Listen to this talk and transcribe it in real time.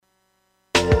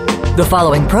The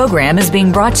following program is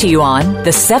being brought to you on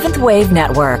the Seventh Wave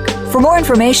Network. For more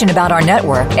information about our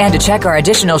network and to check our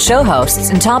additional show hosts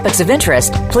and topics of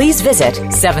interest, please visit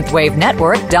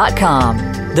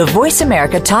seventhwavenetwork.com. The Voice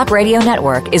America Talk Radio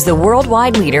Network is the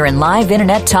worldwide leader in live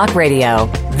Internet talk radio.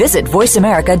 Visit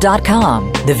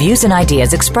voiceamerica.com. The views and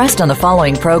ideas expressed on the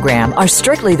following program are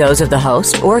strictly those of the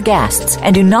host or guests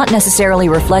and do not necessarily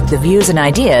reflect the views and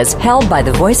ideas held by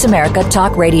the Voice America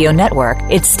Talk Radio Network,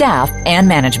 its staff, and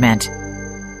management.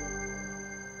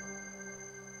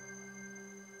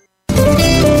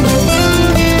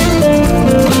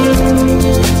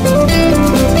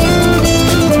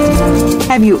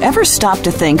 Have you ever stopped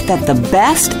to think that the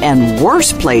best and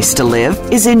worst place to live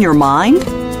is in your mind?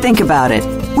 Think about it.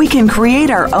 We can create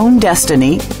our own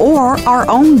destiny or our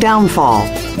own downfall.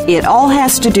 It all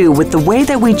has to do with the way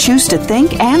that we choose to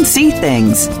think and see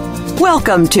things.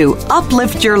 Welcome to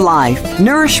Uplift Your Life,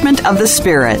 Nourishment of the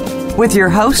Spirit, with your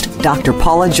host, Dr.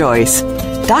 Paula Joyce.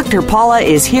 Dr. Paula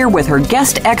is here with her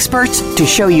guest experts to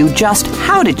show you just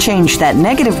how to change that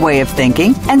negative way of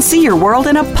thinking and see your world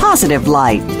in a positive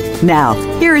light. Now,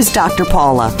 here is Dr.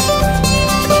 Paula.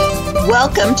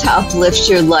 Welcome to Uplift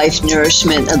Your Life,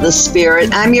 Nourishment of the Spirit.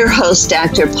 I'm your host,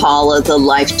 Dr. Paula, the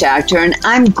Life Doctor, and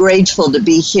I'm grateful to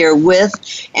be here with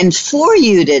and for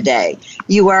you today.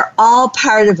 You are all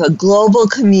part of a global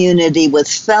community with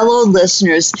fellow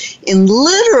listeners in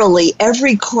literally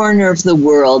every corner of the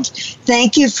world.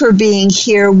 Thank you for being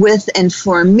here with and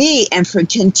for me and for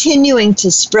continuing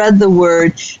to spread the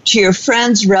word to your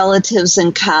friends, relatives,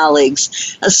 and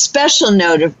colleagues. A special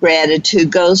note of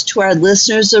gratitude goes to our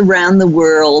listeners around the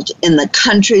world in the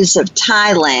countries of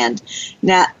Thailand,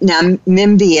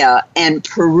 Namibia, and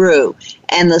Peru,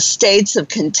 and the states of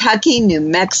Kentucky, New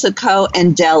Mexico,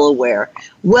 and Delaware.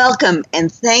 Welcome,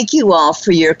 and thank you all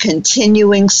for your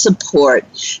continuing support.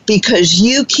 Because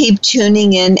you keep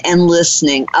tuning in and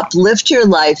listening, Uplift Your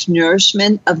Life,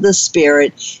 Nourishment of the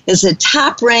Spirit is a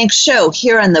top-ranked show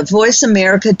here on the Voice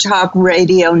America Talk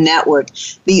Radio Network,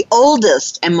 the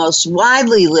oldest and most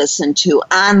widely listened to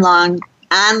online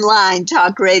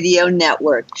talk radio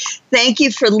network. Thank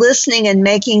you for listening and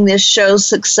making this show's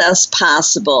success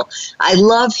possible. I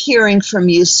love hearing from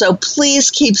you, so please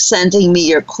keep sending me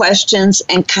your questions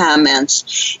and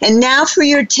comments. And now for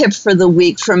your tip for the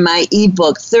week from my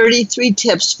ebook, 33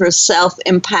 Tips for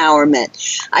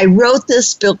Self-Empowerment. I wrote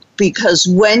this book because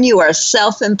when you are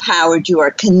self-empowered, you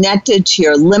are connected to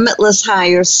your limitless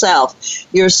higher self,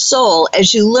 your soul,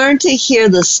 as you learn to hear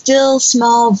the still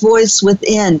small voice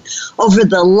within over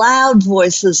the loud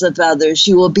voices of others.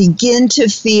 You will begin to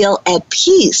feel at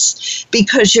peace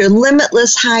because your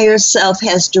limitless higher self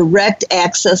has direct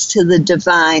access to the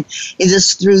divine. It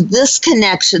is through this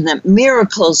connection that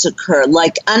miracles occur,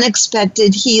 like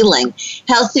unexpected healing,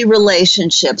 healthy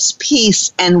relationships,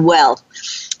 peace, and wealth.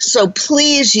 So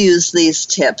please use these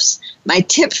tips. My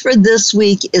tip for this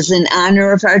week is in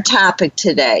honor of our topic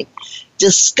today.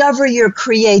 Discover your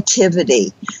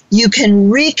creativity. You can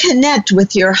reconnect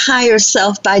with your higher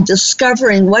self by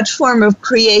discovering what form of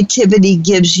creativity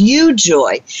gives you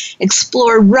joy.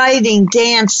 Explore writing,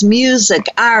 dance, music,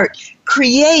 art.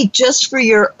 Create just for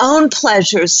your own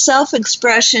pleasure,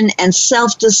 self-expression, and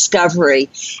self-discovery.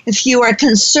 If you are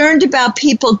concerned about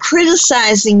people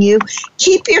criticizing you,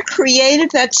 keep your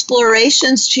creative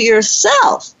explorations to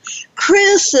yourself.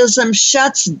 Criticism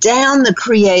shuts down the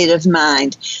creative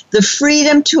mind. The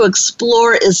freedom to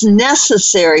explore is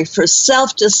necessary for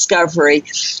self-discovery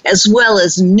as well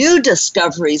as new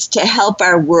discoveries to help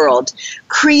our world.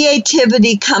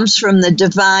 Creativity comes from the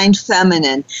divine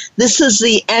feminine. This is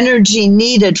the energy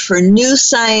needed for new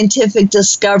scientific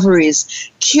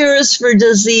discoveries, cures for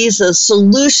diseases,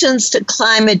 solutions to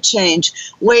climate change,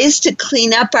 ways to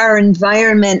clean up our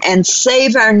environment and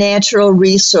save our natural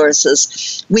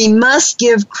resources. We must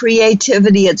give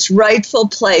creativity its rightful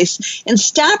place and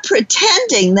stop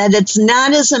pretending that it's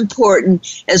not as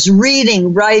important as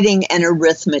reading, writing, and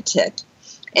arithmetic.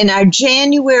 In our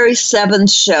January 7th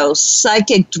show,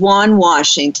 Psychic Dwan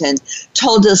Washington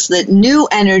told us that new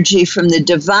energy from the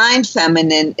divine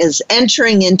feminine is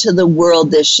entering into the world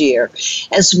this year.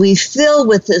 As we fill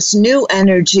with this new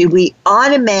energy, we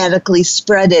automatically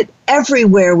spread it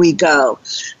everywhere we go.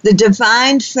 The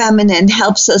divine feminine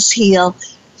helps us heal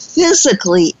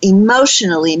physically,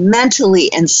 emotionally,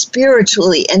 mentally, and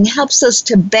spiritually, and helps us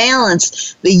to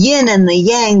balance the yin and the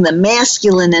yang, the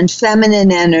masculine and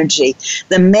feminine energy.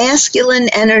 The masculine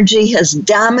energy has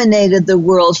dominated the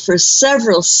world for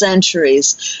several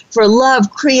centuries. For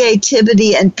love,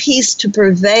 creativity, and peace to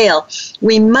prevail,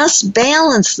 we must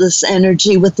balance this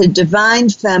energy with the divine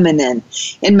feminine.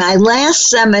 In my last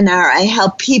seminar, I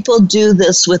helped people do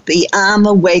this with the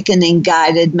Awakening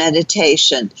guided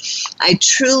meditation. I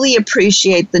truly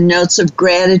appreciate the notes of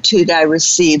gratitude I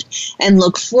received and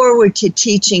look forward to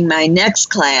teaching my next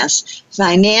class,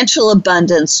 Financial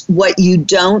Abundance, What You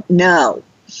Don't Know.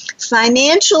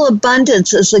 Financial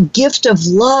abundance is a gift of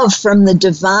love from the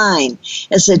divine.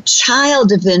 As a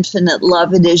child of infinite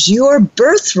love, it is your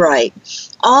birthright.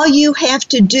 All you have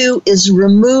to do is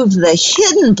remove the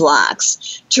hidden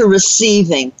blocks to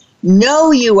receiving. Know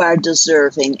you are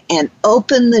deserving and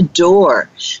open the door.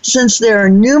 Since there are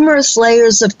numerous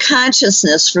layers of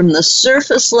consciousness, from the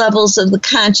surface levels of the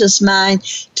conscious mind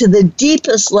to the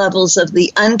deepest levels of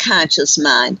the unconscious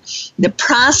mind, the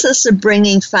process of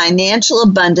bringing financial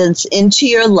abundance into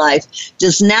your life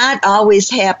does not always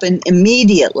happen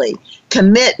immediately.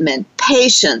 Commitment,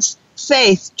 patience,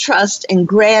 faith, trust, and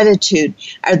gratitude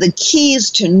are the keys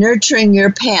to nurturing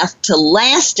your path to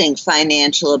lasting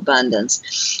financial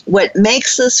abundance. What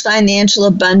makes this financial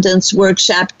abundance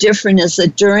workshop different is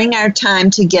that during our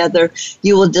time together,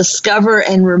 you will discover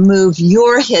and remove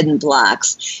your hidden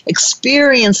blocks,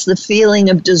 experience the feeling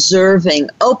of deserving,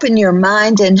 open your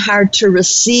mind and heart to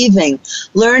receiving,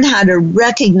 learn how to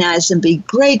recognize and be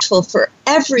grateful for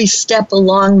every step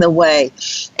along the way,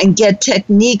 and get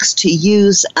techniques to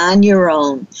use on your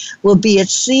own. We'll be at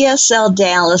CSL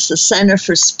Dallas, the Center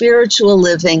for Spiritual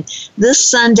Living, this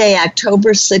Sunday,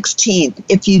 October 16th.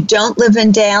 If you don't live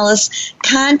in Dallas,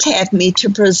 contact me to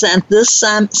present this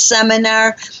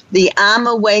seminar, the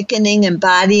Awakening,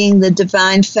 Embodying the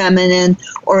Divine Feminine,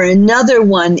 or another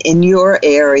one in your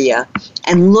area.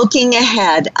 And looking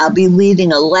ahead, I'll be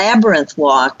leading a labyrinth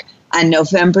walk on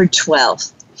November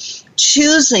 12th.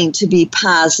 Choosing to be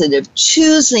positive,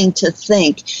 choosing to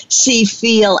think, see,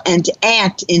 feel, and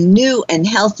act in new and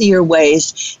healthier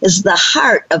ways is the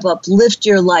heart of Uplift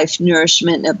Your Life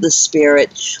Nourishment of the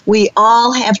Spirit. We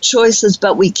all have choices,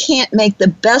 but we can't make the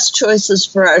best choices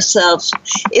for ourselves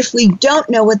if we don't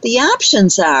know what the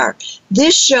options are.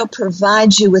 This show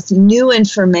provides you with new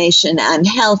information on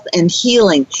health and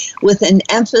healing, with an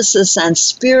emphasis on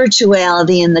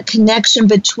spirituality and the connection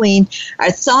between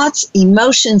our thoughts,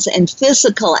 emotions, and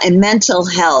physical and mental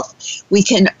health. We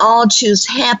can all choose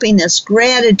happiness,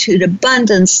 gratitude,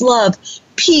 abundance, love,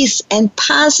 peace, and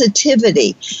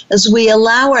positivity as we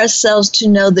allow ourselves to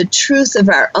know the truth of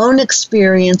our own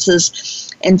experiences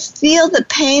and feel the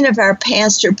pain of our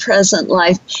past or present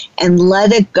life and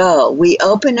let it go. We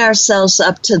open ourselves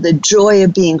up to the joy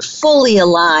of being fully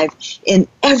alive in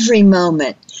every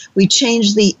moment. We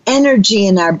change the energy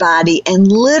in our body and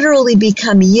literally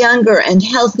become younger and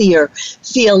healthier,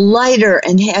 feel lighter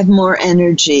and have more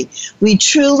energy. We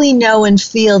truly know and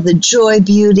feel the joy,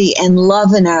 beauty, and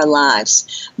love in our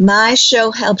lives. My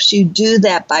show helps you do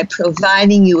that by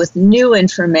providing you with new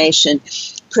information,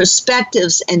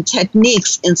 perspectives and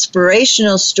techniques,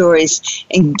 inspirational stories,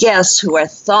 and guests who are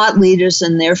thought leaders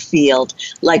in their field,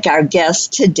 like our guests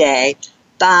today,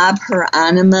 Bob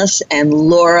Hieronimus and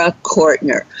Laura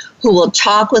Cortner, who will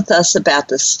talk with us about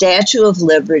the Statue of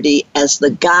Liberty as the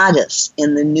goddess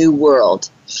in the New World.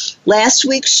 Last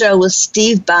week's show with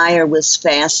Steve Byer was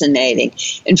fascinating.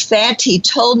 In fact, he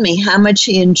told me how much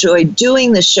he enjoyed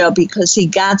doing the show because he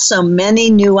got so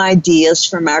many new ideas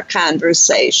from our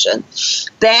conversation.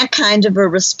 That kind of a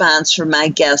response from my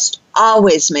guest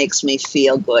always makes me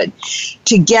feel good.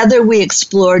 Together, we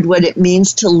explored what it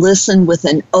means to listen with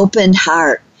an open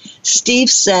heart. Steve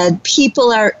said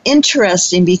people are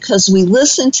interesting because we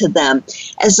listen to them,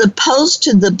 as opposed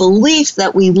to the belief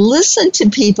that we listen to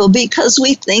people because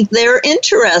we think they're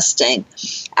interesting.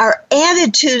 Our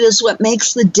attitude is what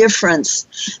makes the difference.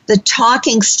 The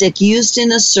talking stick used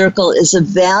in a circle is a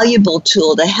valuable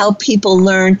tool to help people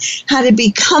learn how to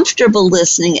be comfortable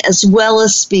listening as well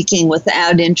as speaking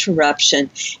without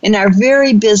interruption. In our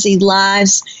very busy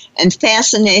lives and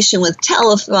fascination with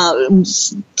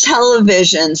telephones,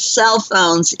 television, cell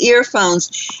phones,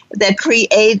 earphones that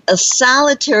create a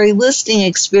solitary listening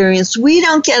experience, we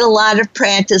don't get a lot of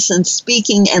practice in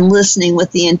speaking and listening with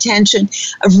the intention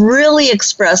of really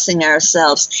expressing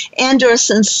ourselves and or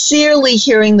sincerely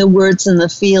hearing the words and the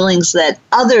feelings that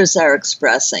others are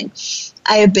expressing.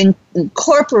 I have been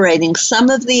incorporating some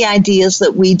of the ideas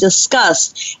that we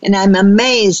discussed, and I'm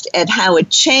amazed at how it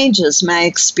changes my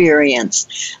experience.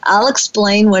 I'll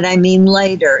explain what I mean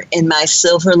later in my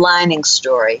silver lining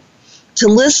story. To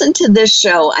listen to this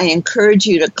show, I encourage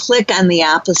you to click on the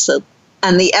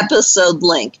episode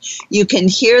link. You can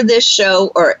hear this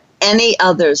show or any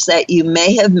others that you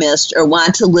may have missed or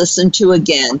want to listen to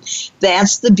again.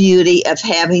 That's the beauty of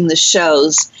having the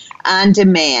shows on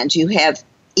demand. You have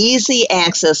easy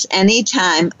access any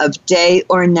time of day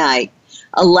or night,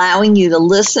 allowing you to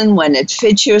listen when it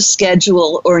fits your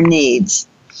schedule or needs.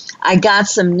 I got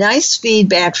some nice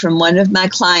feedback from one of my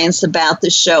clients about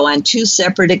the show on 2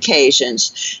 separate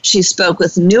occasions. She spoke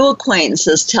with new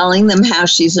acquaintances, telling them how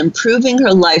she's improving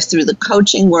her life through the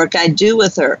coaching work I do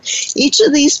with her. Each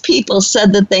of these people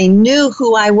said that they knew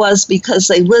who I was because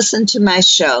they listened to my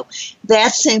show.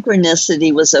 That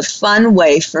synchronicity was a fun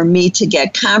way for me to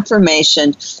get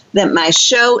confirmation that my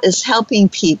show is helping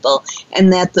people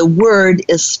and that the word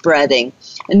is spreading.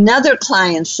 Another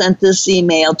client sent this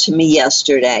email to me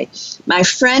yesterday. My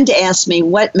friend asked me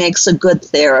what makes a good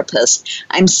therapist.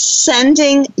 I'm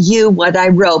sending you what I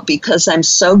wrote because I'm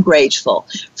so grateful.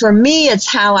 For me, it's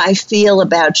how I feel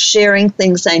about sharing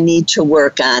things I need to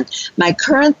work on. My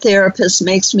current therapist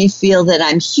makes me feel that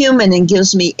I'm human and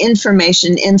gives me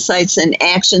information, insights, and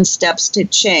action steps to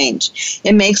change.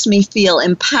 It makes me feel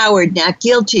empowered, not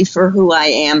guilty for who I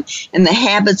am and the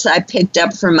habits I picked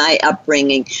up from my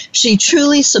upbringing. She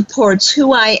truly supports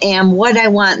who I am, what I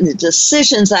want, and the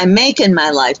decisions I make in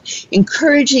my life,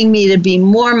 encouraging me to be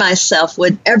more myself,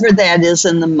 whatever that is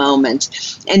in the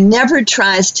moment, and never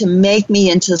tries to make me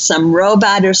into some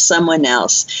robot or someone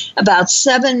else. About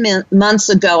 7 months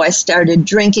ago, I started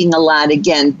drinking a lot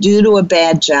again due to a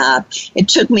bad job. It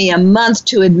took me a month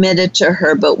to admit it to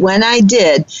her, but when I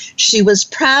did, she was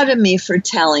proud of me for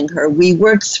telling her. We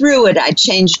worked through it. I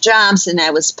changed jobs, and I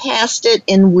was past it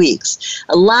in weeks.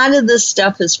 A lot of this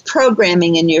stuff is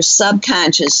programming in your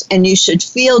subconscious, and you should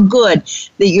feel good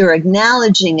that you're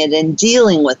acknowledging it and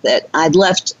dealing with it. I'd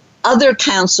left other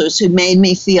counselors who made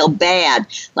me feel bad,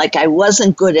 like I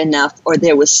wasn't good enough or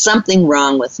there was something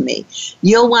wrong with me.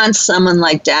 You'll want someone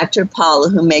like Dr. Paula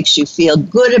who makes you feel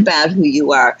good about who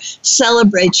you are,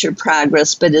 celebrates your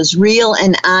progress, but is real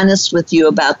and honest with you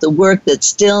about the work that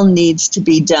still needs to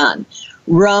be done.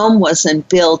 Rome wasn't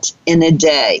built in a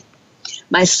day.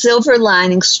 My silver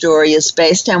lining story is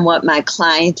based on what my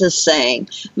client is saying.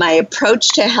 My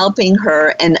approach to helping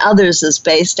her and others is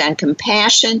based on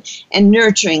compassion and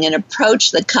nurturing, an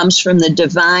approach that comes from the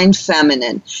divine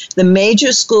feminine. The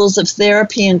major schools of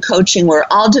therapy and coaching were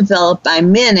all developed by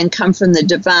men and come from the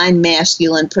divine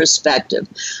masculine perspective.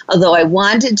 Although I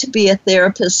wanted to be a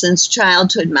therapist since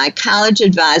childhood, my college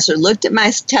advisor looked at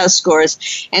my test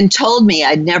scores and told me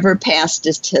I'd never pass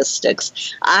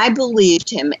statistics. I believed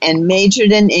him and majored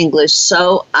in English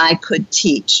so I could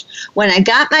teach. When I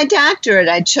got my doctorate,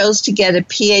 I chose to get a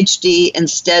PhD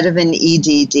instead of an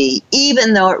EDD,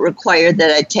 even though it required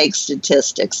that I take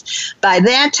statistics. By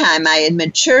that time, I had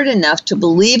matured enough to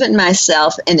believe in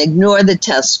myself and ignore the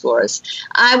test scores.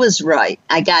 I was right.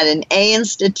 I got an A in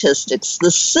statistics.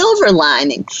 The silver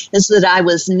lining is that I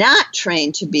was not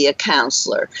trained to be a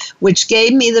counselor, which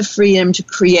gave me the freedom to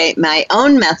create my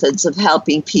own methods of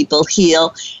helping people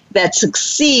heal that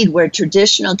succeed where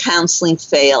traditional counseling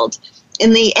failed.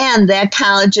 In the end, that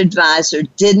college advisor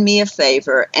did me a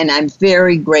favor, and I'm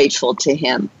very grateful to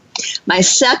him. My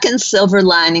second silver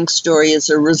lining story is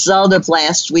a result of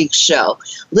last week's show.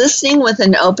 Listening with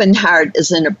an open heart is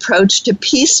an approach to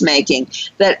peacemaking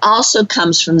that also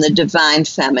comes from the divine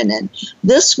feminine.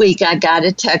 This week, I got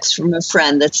a text from a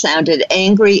friend that sounded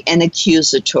angry and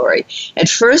accusatory. At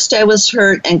first, I was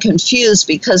hurt and confused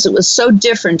because it was so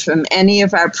different from any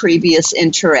of our previous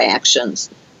interactions.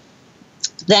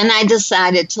 Then I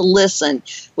decided to listen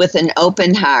with an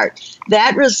open heart.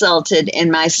 That resulted in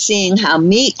my seeing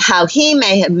how he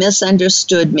may have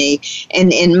misunderstood me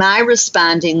and in my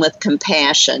responding with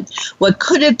compassion. What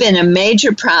could have been a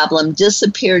major problem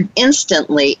disappeared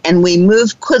instantly, and we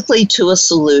moved quickly to a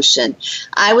solution.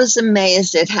 I was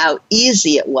amazed at how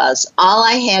easy it was. All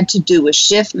I had to do was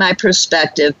shift my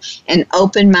perspective and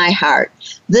open my heart.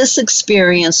 This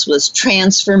experience was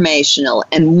transformational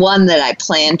and one that I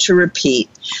plan to repeat.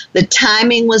 The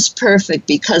timing was perfect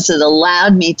because it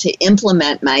allowed me to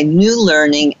implement my new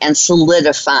learning and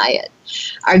solidify it.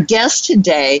 Our guests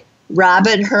today,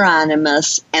 Robert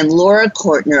Hieronimus and Laura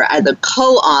Cortner, are the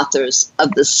co-authors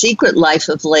of The Secret Life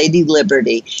of Lady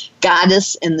Liberty,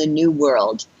 Goddess in the New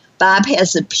World. Bob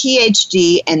has a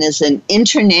PhD and is an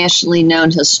internationally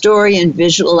known historian,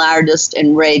 visual artist,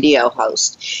 and radio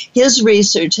host. His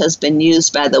research has been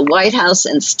used by the White House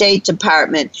and State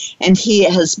Department, and he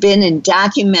has been in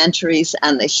documentaries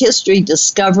on the History,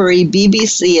 Discovery,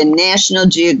 BBC, and National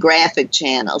Geographic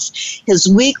channels. His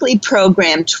weekly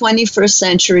program, 21st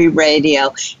Century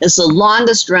Radio, is the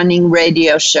longest-running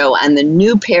radio show on the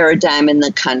new paradigm in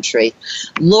the country.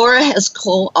 Laura has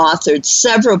co-authored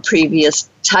several previous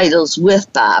titles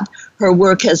with Bob. Her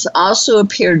work has also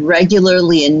appeared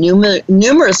regularly in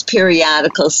numerous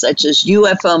periodicals such as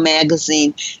UFO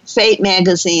Magazine, Fate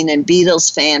Magazine, and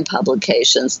Beatles fan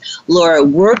publications. Laura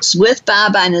works with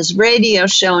Bob on his radio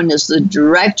show and is the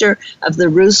director of the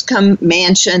Ruscombe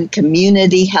Mansion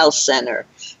Community Health Center.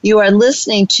 You are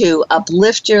listening to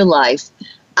Uplift Your Life,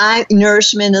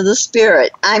 Nourishment of the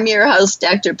Spirit. I'm your host,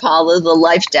 Dr. Paula, the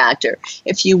Life Doctor.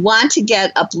 If you want to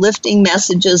get uplifting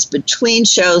messages between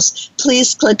shows,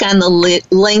 please click on the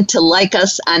link to like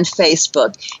us on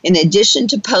Facebook. In addition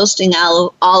to posting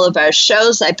all of our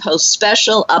shows, I post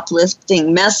special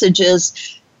uplifting messages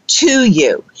to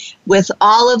you. With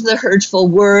all of the hurtful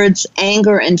words,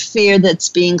 anger, and fear that's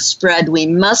being spread, we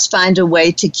must find a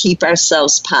way to keep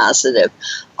ourselves positive.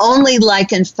 Only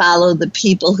like and follow the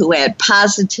people who add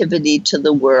positivity to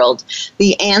the world.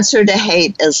 The answer to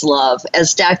hate is love.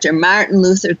 As Dr. Martin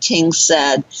Luther King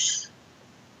said,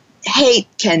 hate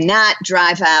cannot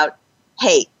drive out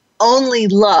hate. Only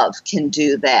love can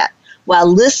do that.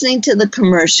 While listening to the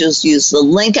commercials, use the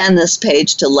link on this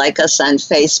page to like us on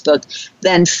Facebook,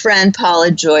 then friend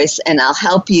Paula Joyce, and I'll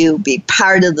help you be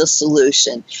part of the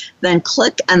solution. Then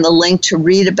click on the link to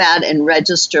read about and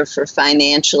register for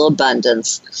financial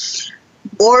abundance,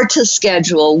 or to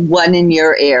schedule one in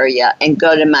your area, and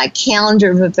go to my calendar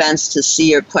of events to see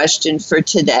your question for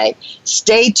today.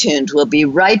 Stay tuned. We'll be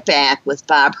right back with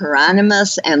Bob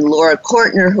Hieronimus and Laura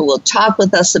Cortner, who will talk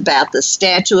with us about the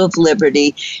Statue of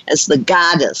Liberty as the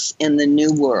goddess in the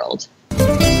New World.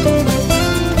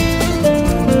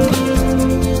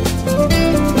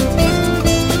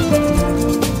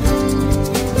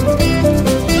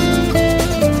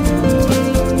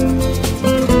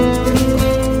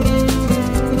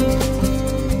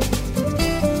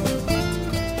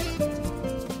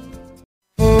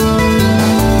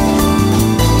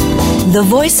 The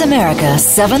Voice America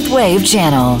 7th Wave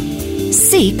Channel.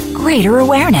 Seek greater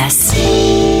awareness.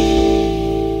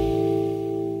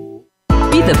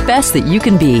 Be the best that you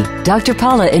can be. Dr.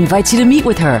 Paula invites you to meet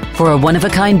with her for a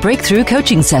one-of-a-kind breakthrough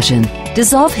coaching session.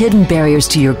 Dissolve hidden barriers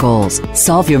to your goals,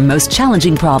 solve your most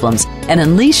challenging problems, and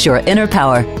unleash your inner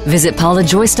power. Visit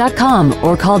paulajoyce.com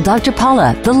or call Dr.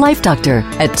 Paula, the Life Doctor,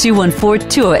 at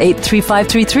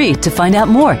 214-208-3533 to find out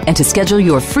more and to schedule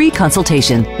your free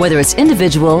consultation. Whether it's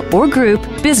individual or group,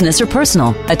 business or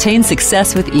personal, attain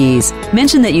success with ease.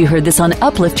 Mention that you heard this on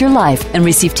Uplift Your Life and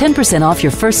receive 10% off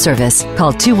your first service.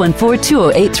 Call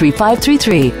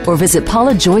 214-208-3533 or visit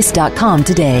paulajoyce.com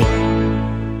today.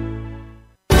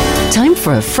 Time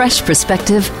for a fresh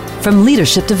perspective. From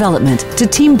leadership development to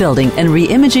team building and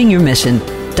re-imaging your mission,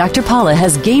 Dr. Paula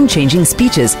has game-changing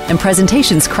speeches and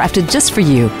presentations crafted just for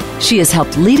you. She has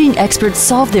helped leading experts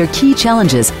solve their key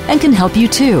challenges and can help you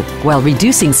too, while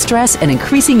reducing stress and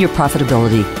increasing your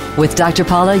profitability. With Dr.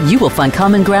 Paula, you will find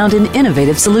common ground and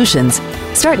innovative solutions.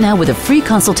 Start now with a free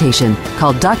consultation.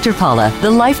 Call Dr. Paula, the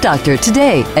Life Doctor,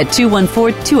 today at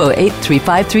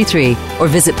 214-208-3533 or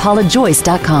visit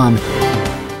paulajoyce.com.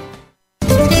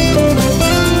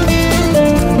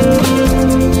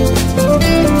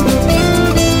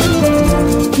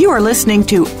 You are listening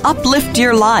to Uplift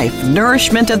Your Life,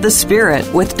 Nourishment of the Spirit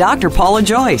with Dr. Paula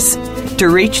Joyce. To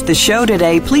reach the show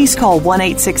today, please call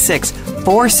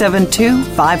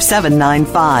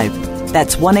 1-866-472-5795.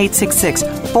 That's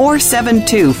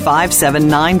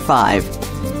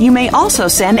 1-866-472-5795. You may also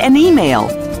send an email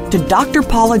to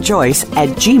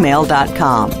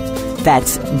drpaulajoyce@gmail.com.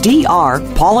 That's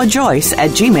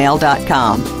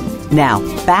drpaulajoyce@gmail.com. Now,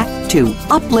 back to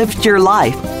Uplift Your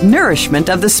Life, Nourishment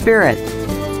of the Spirit.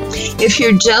 If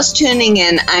you're just tuning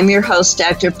in, I'm your host,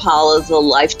 Dr. Paula, the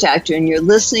Life Doctor, and you're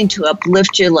listening to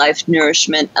Uplift Your Life,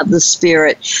 Nourishment of the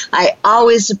Spirit. I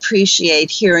always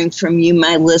appreciate hearing from you,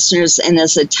 my listeners, and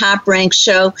as a top-ranked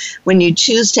show, when you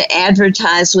choose to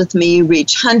advertise with me, you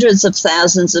reach hundreds of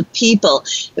thousands of people.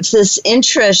 If this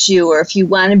interests you or if you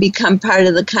want to become part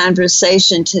of the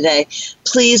conversation today,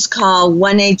 please call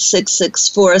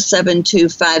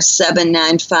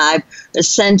 1-866-472-5795 or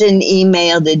send an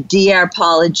email to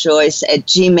drpaulajoyce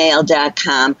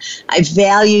voice@gmail.com. I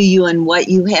value you and what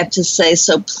you have to say,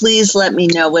 so please let me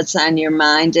know what's on your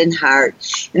mind and heart.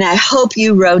 And I hope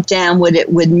you wrote down what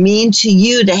it would mean to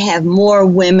you to have more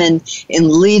women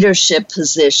in leadership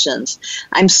positions.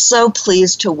 I'm so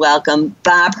pleased to welcome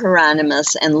Bob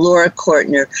Hieronimus and Laura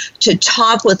Cortner to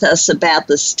talk with us about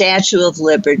the Statue of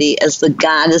Liberty as the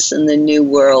goddess in the New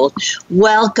World.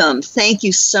 Welcome. Thank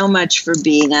you so much for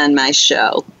being on my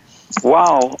show.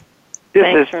 Wow.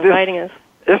 Thanks for inviting us.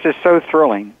 This is so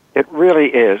thrilling. It really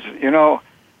is. You know,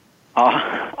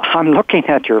 I'm looking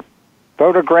at your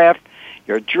photograph.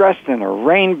 You're dressed in a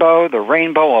rainbow, the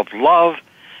rainbow of love.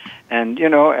 And, you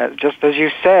know, just as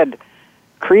you said,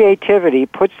 creativity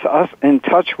puts us in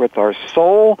touch with our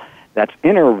soul, that's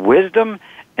inner wisdom,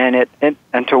 and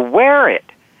to wear it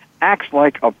acts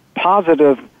like a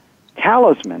positive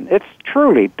talisman. It's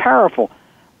truly powerful.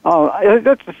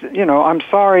 You know, I'm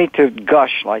sorry to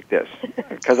gush like this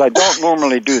because I don't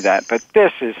normally do that, but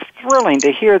this is thrilling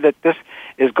to hear that this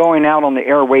is going out on the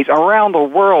airways around the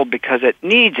world because it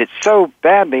needs it so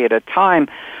badly at a time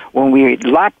when we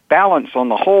lack balance on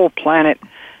the whole planet.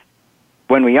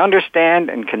 When we understand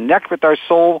and connect with our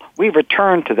soul, we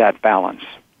return to that balance.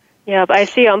 Yeah, but I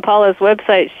see on Paula's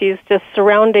website, she's just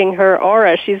surrounding her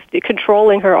aura. She's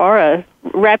controlling her aura,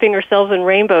 wrapping herself in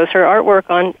rainbows. Her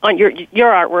artwork on your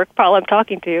artwork, Paula, I'm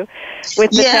talking to you,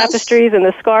 with the tapestries and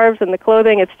the scarves and the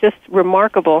clothing. It's just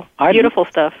remarkable. Beautiful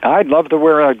stuff. I'd love to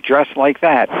wear a dress like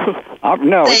that.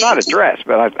 No, it's not a dress,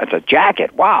 but it's a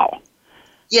jacket. Wow.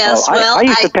 Yes, I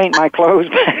used to paint my clothes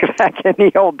back in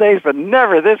the old days, but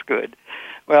never this good.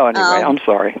 Well, anyway, I'm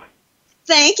sorry.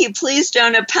 Thank you. Please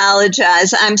don't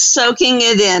apologize. I'm soaking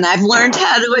it in. I've learned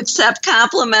how to accept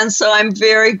compliments, so I'm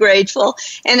very grateful.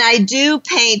 And I do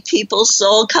paint people's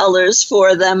soul colors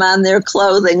for them on their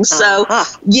clothing. So,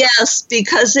 yes,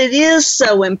 because it is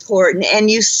so important.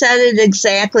 And you said it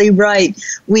exactly right.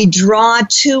 We draw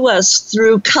to us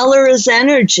through color as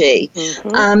energy.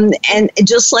 And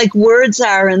just like words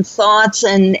are and thoughts.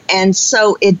 And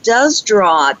so it does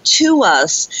draw to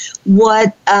us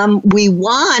what we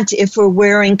want if we're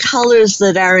wearing colors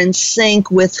that are in sync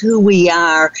with who we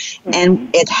are, and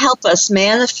it helps us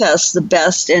manifest the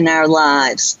best in our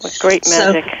lives. What great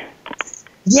magic.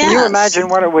 Can you imagine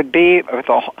what it would be with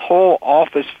a whole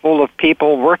office full of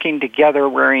people working together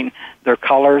wearing their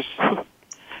colors?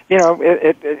 You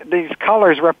know, these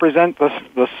colors represent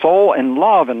the soul and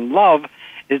love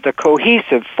is the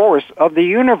cohesive force of the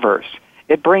universe.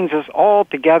 It brings us all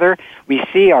together. We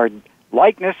see our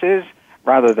likenesses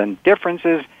rather than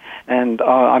differences. And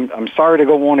I'm sorry to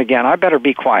go on again. I better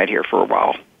be quiet here for a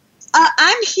while.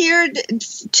 I'm here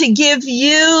to give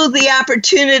you the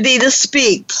opportunity to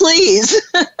speak. Please,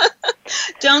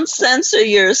 don't censor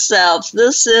yourself.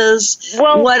 This is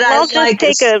what I like. I'll just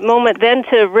take a moment then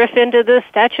to riff into the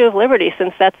Statue of Liberty,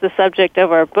 since that's the subject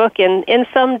of our book. And in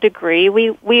some degree,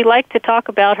 we like to talk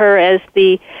about her as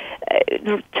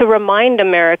to remind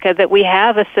America that we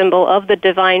have a symbol of the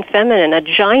divine feminine, a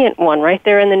giant one right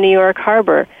there in the New York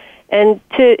harbor. And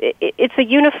it's a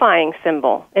unifying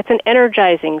symbol. It's an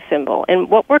energizing symbol. And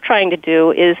what we're trying to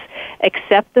do is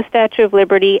accept the Statue of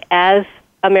Liberty as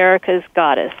America's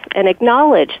goddess and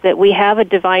acknowledge that we have a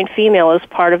divine female as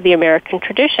part of the American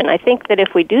tradition. I think that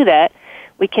if we do that,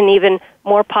 we can even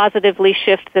more positively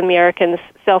shift the American's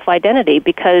self-identity,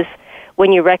 because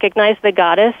when you recognize the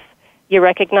goddess, you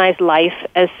recognize life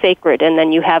as sacred, and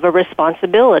then you have a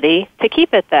responsibility to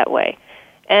keep it that way.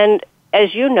 And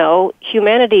as you know,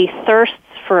 humanity thirsts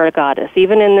for a goddess,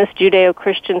 even in this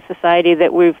Judeo-Christian society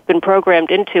that we've been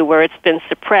programmed into, where it's been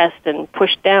suppressed and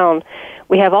pushed down.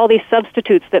 We have all these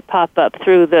substitutes that pop up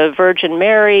through the Virgin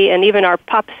Mary, and even our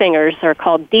pop singers are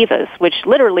called divas, which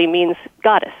literally means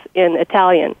goddess in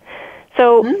Italian.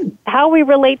 So how we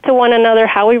relate to one another,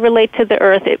 how we relate to the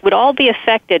earth, it would all be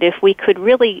affected if we could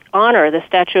really honor the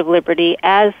Statue of Liberty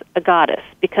as a goddess,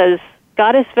 because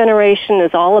goddess veneration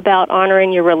is all about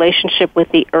honoring your relationship with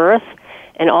the earth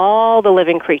and all the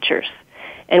living creatures.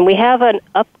 And we have an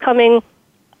upcoming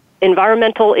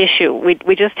environmental issue.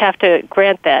 We just have to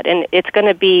grant that. And it's going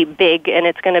to be big, and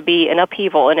it's going to be an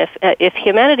upheaval. And if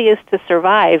humanity is to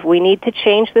survive, we need to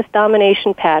change this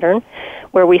domination pattern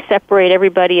where we separate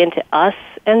everybody into us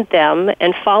and them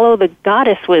and follow the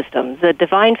goddess wisdom, the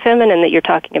divine feminine that you're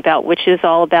talking about, which is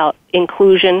all about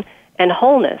inclusion and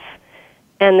wholeness.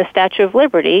 And the Statue of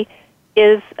Liberty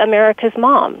is America's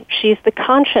mom. She's the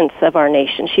conscience of our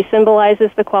nation. She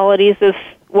symbolizes the qualities of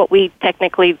what we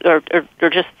technically or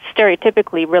just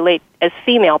stereotypically relate as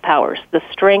female powers, the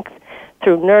strength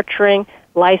through nurturing,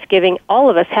 life-giving. All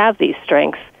of us have these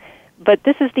strengths. But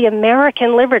this is the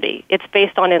American liberty. It's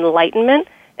based on enlightenment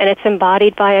and it's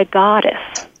embodied by a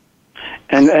goddess.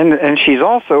 And she's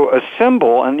also a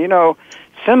symbol, and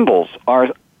symbols are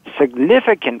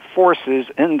significant forces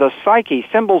in the psyche.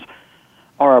 Symbols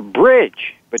are a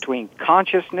bridge between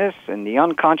consciousness and the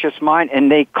unconscious mind,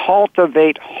 and they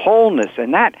cultivate wholeness,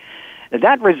 and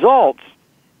that results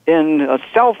in a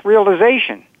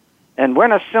self-realization. And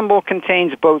when a symbol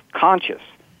contains both conscious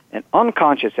and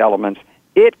unconscious elements,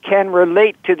 it can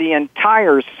relate to the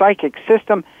entire psychic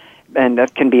system, and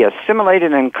that can be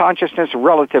assimilated in consciousness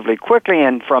relatively quickly.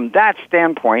 And from that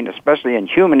standpoint, especially in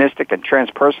humanistic and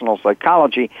transpersonal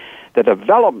psychology, the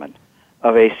development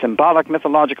of a symbolic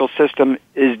mythological system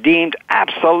is deemed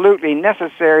absolutely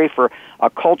necessary for a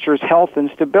culture's health and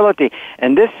stability.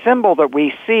 And this symbol that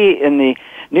we see in the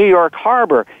New York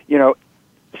harbor,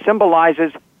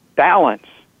 symbolizes balance.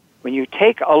 When you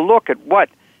take a look at what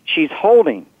she's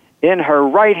holding in her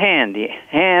right hand, the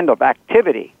hand of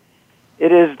activity,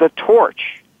 it is the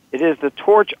torch. It is the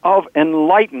torch of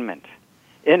enlightenment.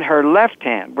 In her left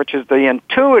hand, which is the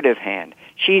intuitive hand,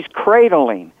 she's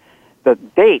cradling the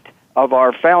date of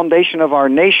our foundation of our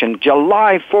nation,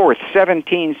 July 4th,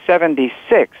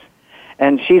 1776.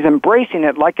 And she's embracing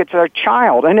it like it's a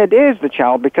child. And it is the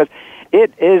child because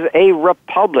it is a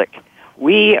republic.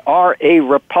 We are a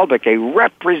republic, a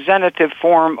representative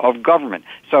form of government.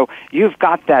 So you've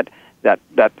got that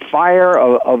fire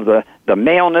of the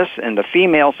maleness and the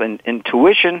female's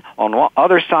intuition on one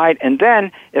other side. And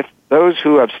then if those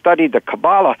who have studied the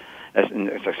Kabbalah,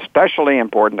 it's especially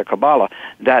important, the Kabbalah,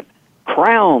 that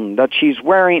crown that she's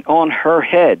wearing on her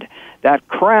head, that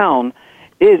crown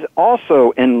is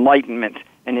also enlightenment.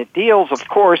 And it deals, of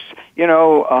course,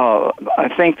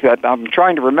 I think that I'm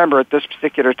trying to remember at this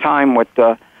particular time what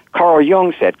Carl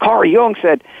Jung said. Carl Jung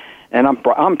said, and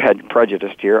I'm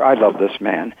prejudiced here, I love this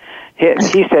man.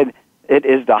 He said, it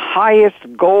is the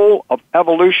highest goal of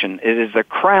evolution. It is the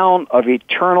crown of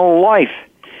eternal life.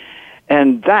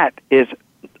 And that is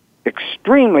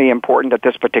extremely important at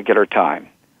this particular time.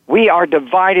 We are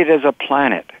divided as a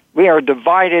planet. We are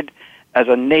divided as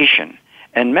a nation.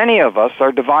 And many of us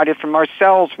are divided from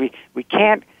ourselves. We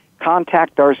can't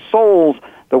contact our souls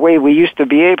the way we used to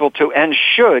be able to and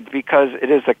should, because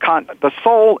it is the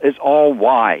soul is all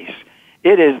wise.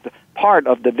 It is part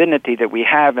of divinity that we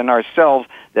have in ourselves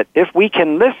that if we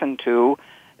can listen to,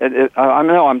 I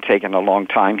know I'm taking a long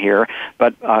time here,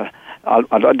 but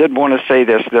I did want to say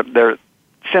this, that there's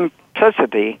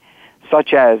simplicity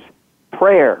such as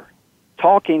prayer,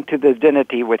 talking to the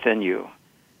divinity within you,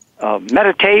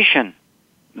 meditation,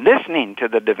 listening to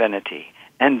the divinity,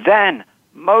 and then,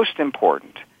 most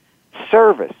important,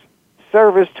 service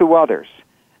to others.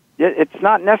 It's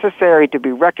not necessary to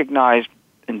be recognized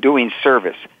in doing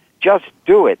service. Just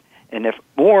do it. And if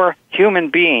more human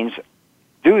beings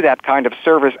do that kind of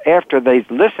service after they've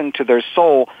listened to their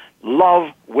soul,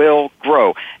 love will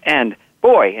grow. And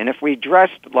boy, and if we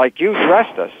dressed like you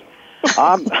dressed us,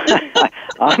 I'm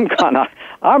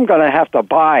gonna have to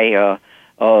buy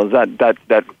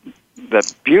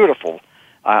that beautiful.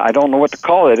 I don't know what to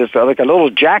call it. It's like a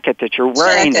little jacket that you're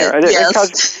wearing there. Yes.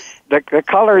 Because the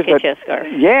colors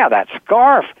that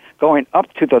scarf going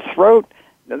up to the throat.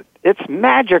 It's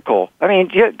magical. I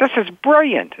mean, this is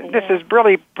brilliant. Yeah. This is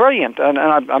really brilliant, and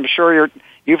I'm sure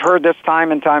you've heard this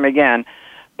time and time again.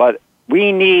 But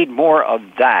we need more of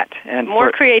that, and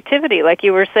more creativity, like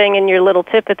you were saying in your little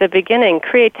tip at the beginning.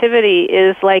 Creativity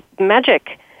is like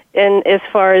magic, in as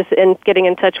far as in getting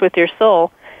in touch with your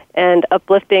soul and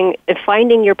uplifting and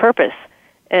finding your purpose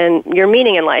and your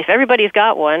meaning in life. Everybody's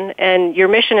got one, and your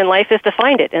mission in life is to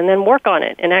find it and then work on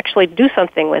it and actually do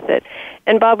something with it.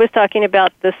 And Bob was talking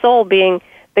about the soul being,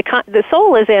 the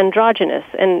soul is androgynous,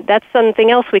 and that's something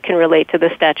else we can relate to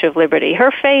the Statue of Liberty.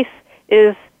 Her face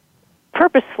is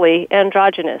purposefully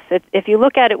androgynous. If you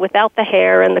look at it without the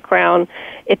hair and the crown,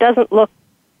 it doesn't look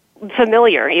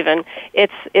familiar even.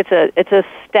 It's a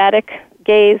static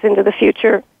gaze into the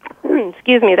future.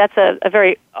 Excuse me, that's a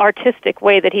very artistic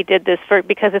way that he did this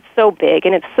because it's so big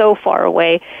and it's so far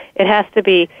away. It has to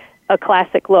be a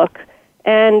classic look.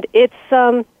 And it's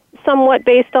somewhat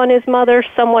based on his mother,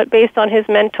 somewhat based on his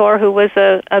mentor, who was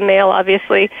a male,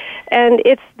 obviously. And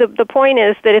it's the point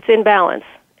is that it's in balance,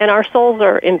 and our souls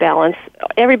are in balance.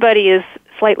 Everybody is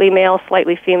slightly male,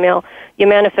 slightly female. You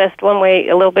manifest one way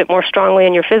a little bit more strongly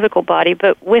in your physical body,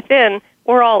 but within,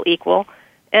 we're all equal.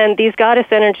 And these goddess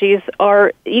energies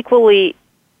are equally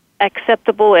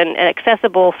acceptable and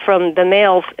accessible from the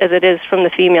males as it is from the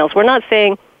females. We're not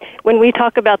saying, when we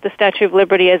talk about the Statue of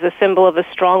Liberty as a symbol of a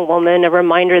strong woman, a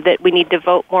reminder that we need to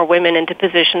vote more women into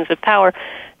positions of power,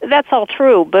 that's all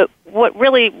true. But what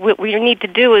we need to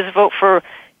do is vote for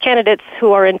candidates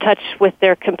who are in touch with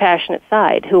their compassionate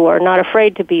side, who are not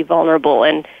afraid to be vulnerable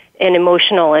and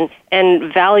emotional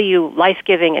and value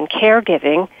life-giving and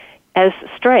caregiving as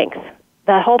strength.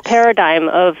 The whole paradigm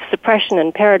of suppression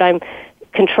and paradigm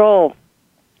control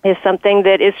is something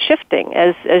that is shifting.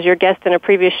 As your guest in a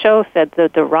previous show said,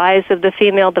 the rise of the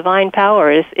female divine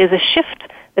power is a shift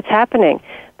that's happening.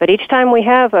 But each time we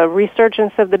have a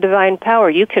resurgence of the divine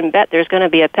power, you can bet there's going to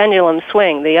be a pendulum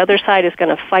swing. The other side is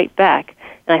going to fight back.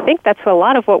 And I think that's a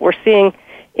lot of what we're seeing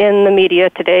in the media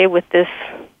today with this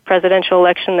presidential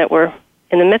election that we're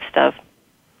in the midst of.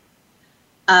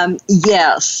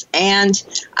 Yes, and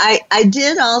I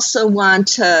did also want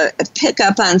to pick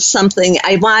up on something.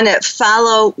 I want to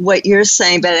follow what you're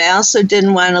saying, but I also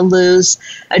didn't want to lose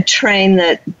a train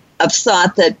of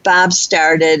thought that Bob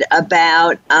started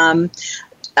about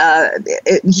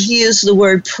he used the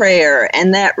word prayer,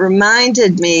 and that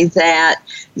reminded me that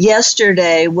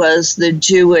yesterday was the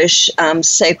Jewish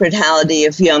sacred holiday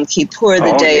of Yom Kippur,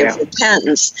 the Day of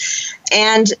Repentance.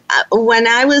 And when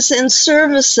I was in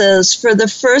services, for the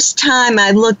first time,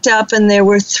 I looked up and there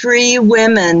were 3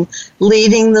 women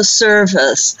leading the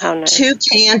service, nice. 2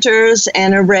 cantors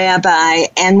and a rabbi.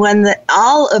 And when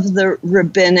all of the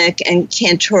rabbinic and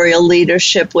cantorial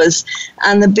leadership was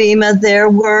on the bema, there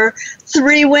were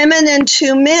 3 women and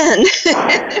 2 men.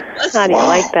 How do you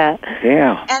like that?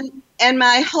 Yeah. And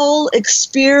my whole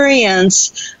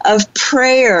experience of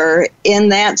prayer in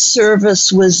that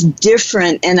service was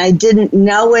different, and I didn't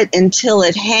know it until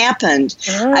it happened.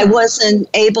 Oh. I wasn't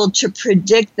able to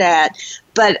predict that.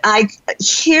 But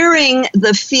hearing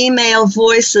the female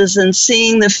voices and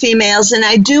seeing the females, and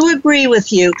I do agree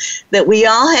with you that we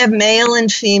all have male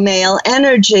and female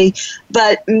energy,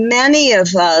 but many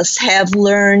of us have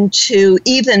learned to,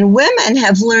 even women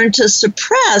have learned to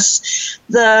suppress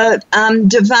the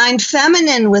divine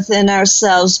feminine within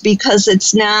ourselves because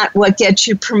it's not what gets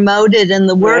you promoted in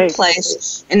the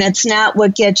workplace, and it's not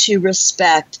what gets you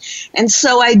respect. And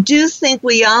so I do think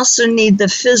we also need the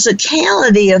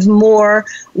physicality of more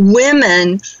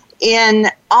women in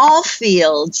all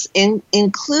fields,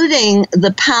 including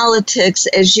the politics,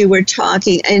 as you were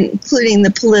talking, including the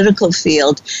political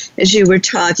field, as you were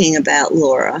talking about,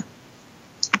 Laura.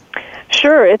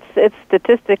 Sure, it's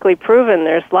statistically proven.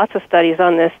 There's lots of studies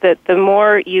on this, that the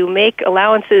more you make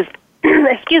allowances,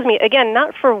 excuse me, again,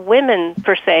 not for women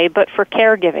per se, but for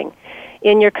caregiving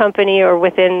in your company or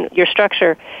within your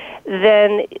structure,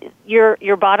 then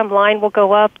your bottom line will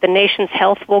go up, the nation's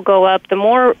health will go up. The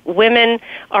more women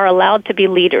are allowed to be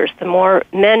leaders, the more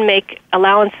men make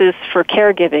allowances for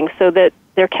caregiving so that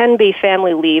there can be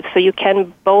family leave, so you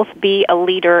can both be a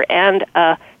leader and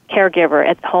a caregiver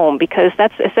at home, because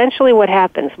that's essentially what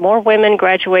happens. More women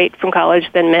graduate from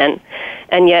college than men,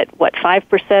 and yet,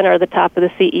 5% are the top of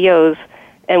the CEOs,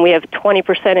 and we have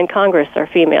 20% in Congress are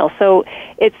female. So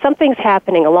something's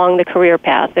happening along the career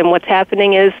path, and what's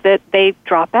happening is that they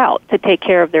drop out to take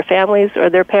care of their families or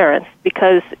their parents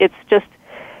because it's just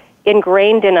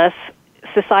ingrained in us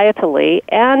societally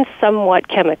and somewhat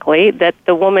chemically that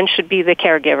the woman should be the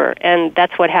caregiver, and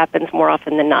that's what happens more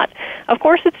often than not. Of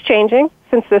course, it's changing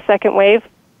since the second wave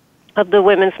of the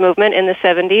women's movement in the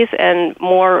 70s, and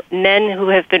more men who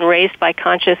have been raised by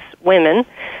conscious women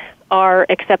are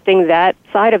accepting that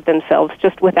side of themselves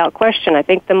just without question. I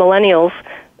think the millennials,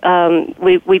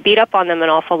 we beat up on them an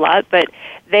awful lot, but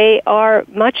they are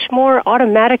much more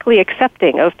automatically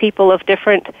accepting of people of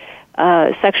different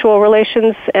sexual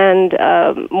relations and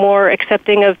more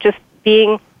accepting of just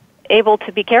being able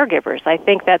to be caregivers. I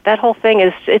think that whole thing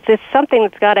it's something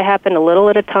that's got to happen a little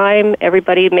at a time.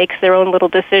 Everybody makes their own little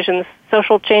decisions.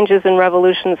 Social changes and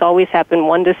revolutions always happen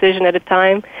one decision at a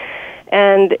time.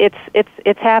 And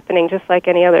it's happening just like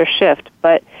any other shift.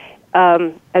 But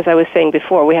as I was saying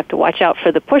before, we have to watch out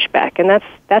for the pushback, and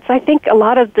that's I think a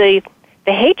lot of the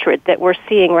hatred that we're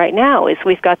seeing right now is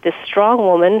we've got this strong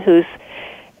woman who's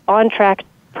on track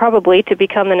probably to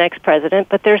become the next president,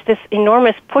 but there's this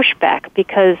enormous pushback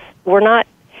because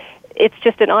it's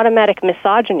just an automatic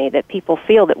misogyny that people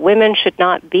feel that women should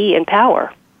not be in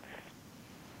power.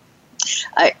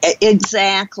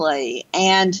 Exactly.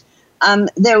 And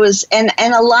there was, and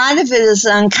a lot of it is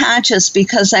unconscious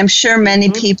because I'm sure many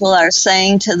people are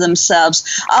saying to themselves,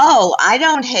 oh, I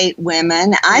don't hate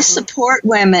women, I support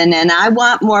women, and I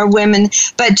want more women,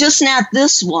 but just not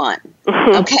this one.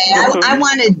 Okay, I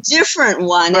want a different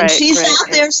one, and she's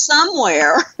out there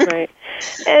somewhere. Right.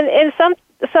 And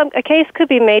a case could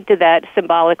be made to that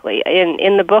symbolically.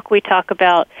 In the book, we talk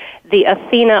about the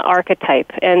Athena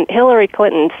archetype, and Hillary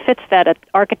Clinton fits that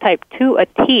archetype to a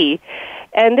T.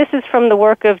 And this is from the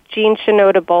work of Jean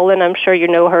Shinoda Bolen. I'm sure you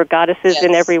know her, Goddesses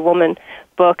in Every Woman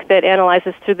book, that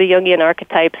analyzes through the Jungian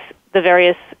archetypes the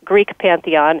various Greek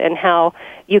pantheon and how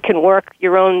you can work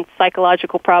your own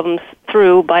psychological problems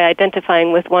through by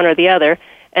identifying with one or the other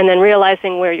and then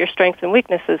realizing where your strengths and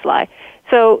weaknesses lie.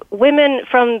 So women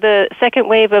from the second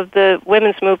wave of the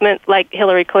women's movement, like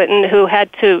Hillary Clinton, who had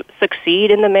to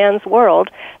succeed in the man's world,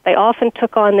 they often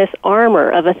took on this armor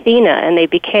of Athena, and they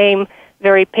became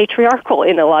very patriarchal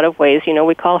in a lot of ways. You know,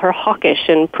 we call her hawkish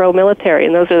and pro-military,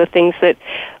 and those are the things that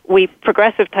we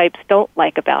progressive types don't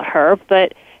like about her.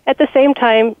 But at the same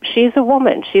time, she's a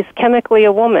woman. She's chemically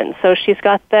a woman. So she's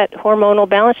got that hormonal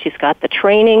balance. She's got the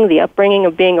training, the upbringing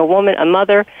of being a woman, a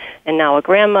mother, and now a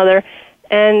grandmother.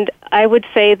 And I would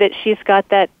say that she's got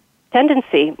that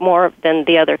tendency more than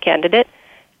the other candidate.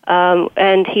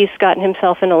 And he's gotten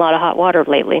himself in a lot of hot water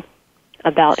lately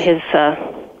about his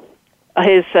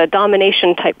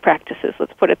domination-type practices,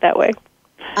 let's put it that way.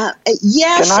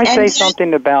 Yes. Can I say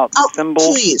something about symbols?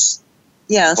 Please.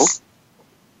 Yes.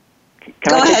 Oh.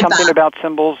 Can I say something about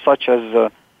symbols, such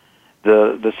as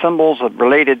the symbols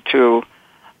related to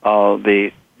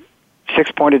the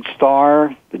six-pointed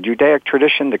star, the Judaic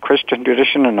tradition, the Christian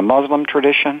tradition, and the Muslim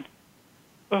tradition?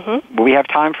 Mm-hmm. Do we have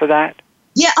time for that?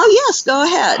 Yeah. Oh, yes. Go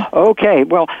ahead. Okay.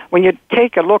 Well, when you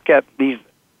take a look at these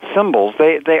symbols,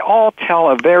 they all tell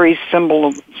a very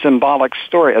symbolic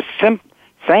story,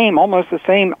 almost the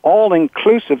same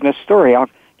all-inclusiveness story. I'll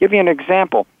give you an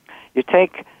example. You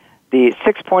take the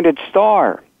six-pointed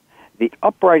star. The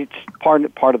upright part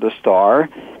of the star,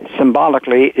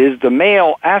 symbolically, is the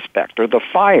male aspect, or the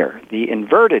fire. The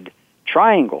inverted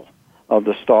triangle of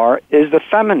the star is the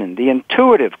feminine, the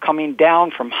intuitive, coming down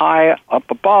from high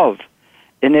up above.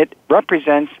 And it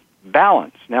represents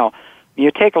balance. Now, when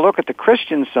you take a look at the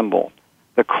Christian symbol,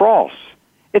 the cross,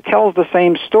 it tells the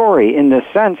same story in the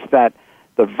sense that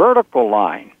the vertical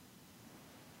line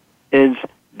is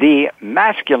the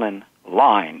masculine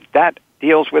line. That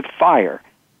deals with fire.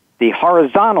 The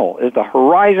horizontal is the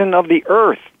horizon of the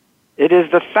earth. It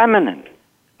is the feminine.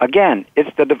 Again,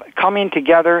 it's the coming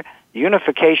together,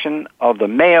 unification of the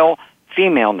male,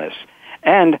 femaleness.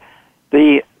 And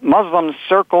the Muslim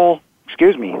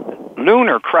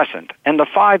lunar crescent and the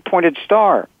five-pointed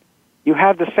star. You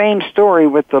have the same story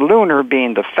with the lunar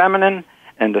being the feminine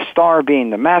and the star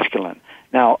being the masculine.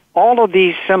 Now, all of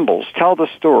these symbols tell the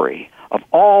story of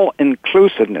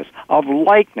all-inclusiveness, of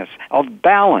likeness, of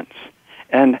balance,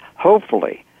 and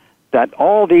hopefully that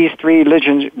all these three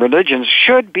religions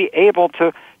should be able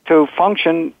to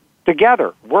function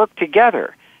together, work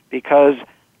together, because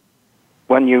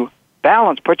when you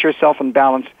put yourself in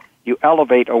balance, you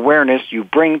elevate awareness, you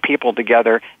bring people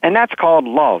together, and that's called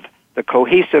love, the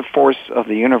cohesive force of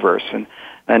the universe.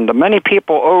 And many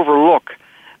people overlook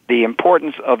the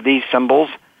importance of these symbols.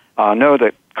 Know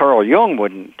that Carl Jung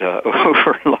wouldn't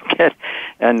overlook it,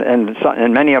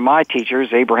 and many of my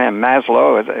teachers, Abraham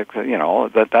Maslow,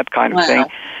 that kind of thing.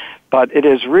 But it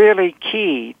is really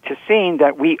key to seeing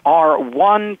that we are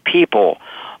one people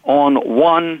on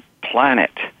one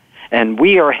planet, and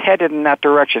we are headed in that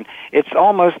direction. It's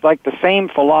almost like the same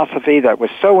philosophy that was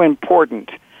so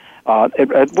important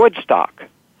at Woodstock,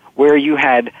 where you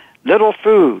had little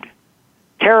food,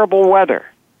 terrible weather,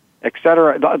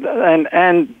 etc.,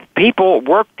 and people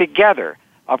worked together.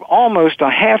 Of almost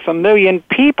 500,000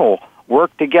 people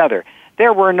worked together.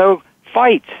 There were no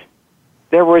fights.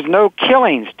 There was no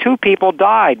killings. 2 people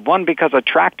died, one because a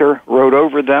tractor rode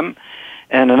over them,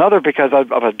 and another because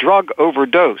of a drug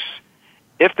overdose.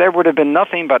 If there would have been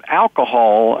nothing but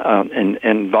alcohol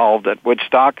involved at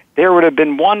Woodstock, there would have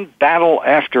been one battle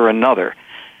after another.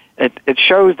 It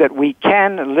shows that we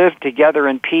can live together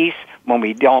in peace when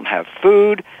we don't have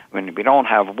food, when we don't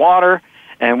have water,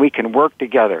 and we can work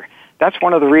together. That's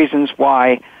one of the reasons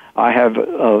why I have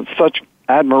such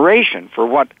admiration for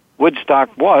what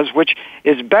Woodstock was, which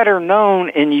is better known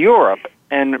in Europe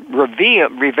and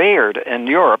revered in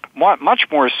Europe, much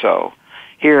more so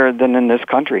here than in this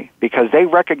country, because they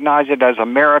recognize it as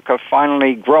America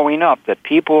finally growing up, that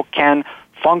people can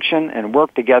function and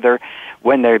work together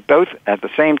when they both at the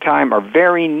same time are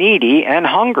very needy and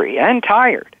hungry and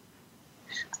tired.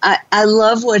 I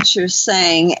love what you're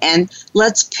saying, and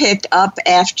let's pick up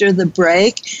after the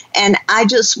break. And I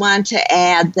just want to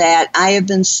add that I have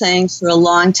been saying for a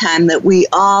long time that we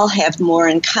all have more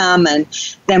in common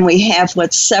than we have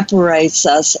what separates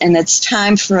us, and it's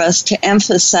time for us to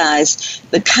emphasize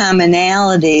the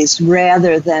commonalities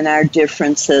rather than our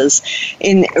differences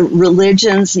in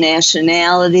religions,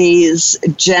 nationalities,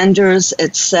 genders,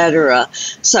 etc.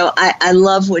 So I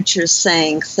love what you're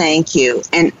saying. Thank you.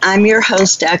 And I'm your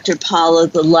host, Dr. Paula,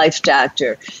 the Life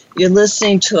Doctor. You're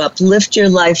listening to Uplift Your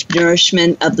Life,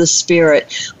 Nourishment of the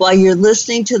Spirit. While you're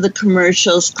listening to the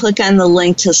commercials, click on the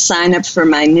link to sign up for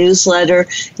my newsletter.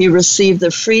 You receive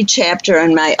the free chapter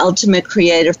on my ultimate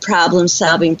creative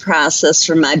problem-solving process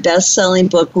from my best-selling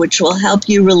book, which will help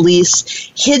you release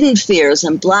hidden fears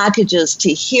and blockages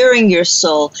to hearing your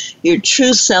soul, your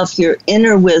true self, your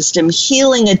inner wisdom,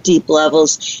 healing at deep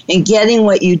levels, and getting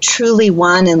what you truly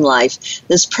want in life.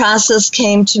 This process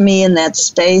came to me in that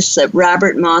space that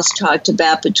Robert Moss talked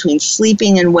about between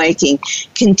sleeping and waking,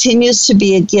 continues to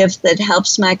be a gift that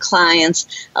helps my clients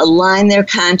align their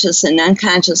conscious and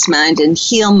unconscious mind and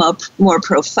heal more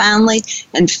profoundly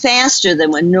and faster than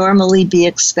would normally be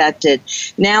expected.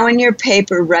 Now in your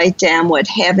paper, write down what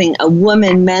having a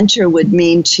woman mentor would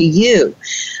mean to you.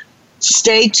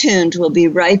 Stay tuned. We'll be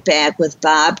right back with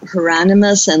Bob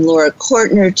Hieronimus and Laura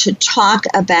Cortner to talk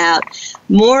about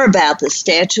more about the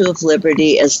Statue of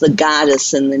Liberty as the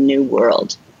goddess in the New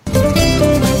World.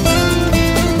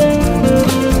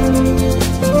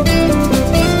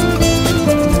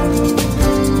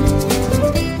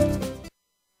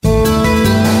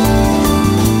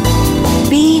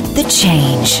 Be the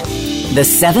change. The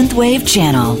Seventh Wave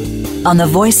Channel on the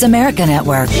Voice America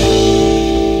Network.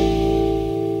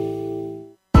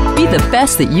 Be the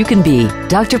best that you can be.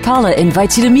 Dr. Paula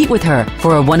invites you to meet with her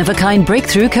for a one-of-a-kind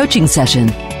breakthrough coaching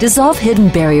session. Dissolve hidden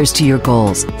barriers to your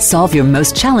goals, solve your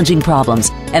most challenging problems,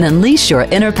 and unleash your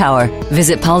inner power.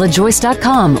 Visit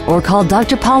paulajoyce.com or call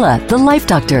Dr. Paula, the Life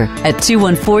Doctor, at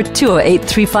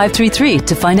 214-208-3533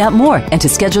 to find out more and to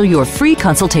schedule your free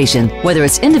consultation. Whether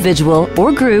it's individual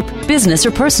or group, business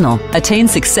or personal, attain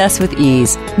success with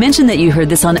ease. Mention that you heard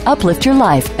this on Uplift Your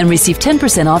Life and receive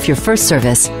 10% off your first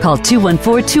service. Call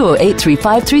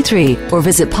 214-208-3533 or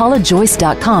visit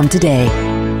paulajoyce.com today.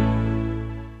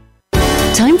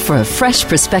 Time for a fresh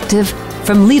perspective.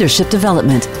 From leadership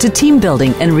development to team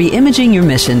building and re-imaging your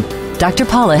mission, Dr.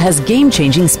 Paula has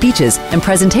game-changing speeches and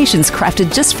presentations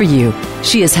crafted just for you.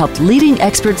 She has helped leading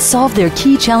experts solve their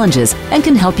key challenges and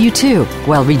can help you too,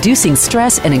 while reducing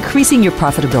stress and increasing your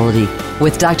profitability.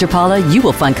 With Dr. Paula, you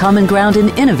will find common ground in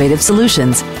innovative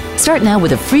solutions. Start now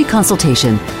with a free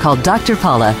consultation. Call Dr.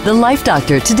 Paula, the Life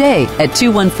Doctor, today at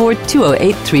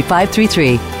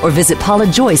 214-208-3533 or visit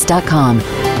paulajoyce.com.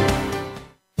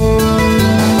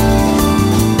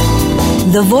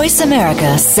 The Voice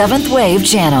America Seventh Wave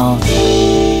Channel.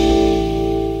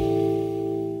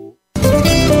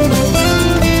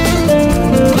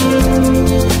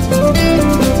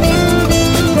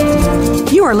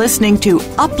 You are listening to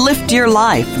Uplift Your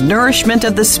Life, Nourishment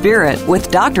of the Spirit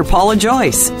with Dr. Paula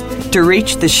Joyce. To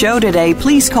reach the show today,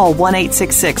 please call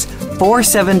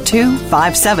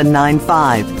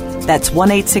 1-866-472-5795. That's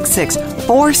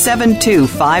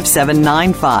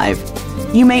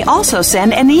 1-866-472-5795. You may also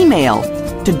send an email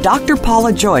to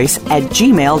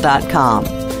drpaulajoyce@gmail.com.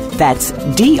 That's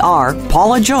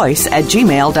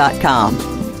drpaulajoyce@gmail.com.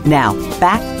 Now,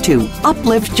 back to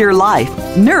Uplift Your Life,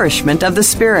 Nourishment of the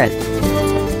Spirit.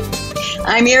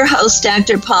 I'm your host,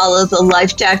 Dr. Paula, the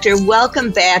Life Doctor.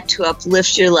 Welcome back to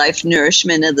Uplift Your Life,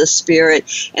 Nourishment of the Spirit.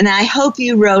 And I hope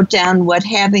you wrote down what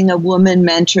having a woman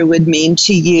mentor would mean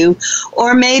to you,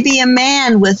 or maybe a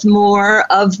man with more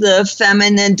of the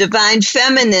feminine, divine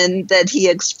feminine that he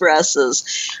expresses.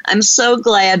 I'm so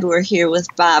glad we're here with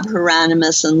Bob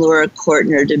Hieronimus and Laura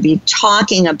Cortner to be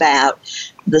talking about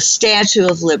the Statue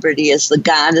of Liberty as the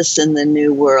goddess in the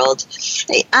New World.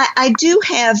 I do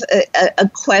have a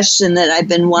question that I've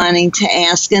been wanting to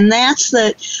ask, and that's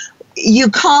that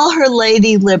you call her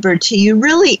Lady Liberty. You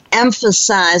really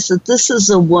emphasize that this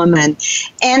is a woman.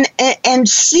 And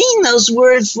seeing those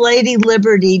words, Lady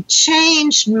Liberty,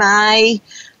 changed my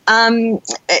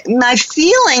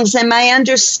feelings and my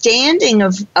understanding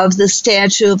of the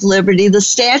Statue of Liberty. The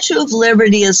Statue of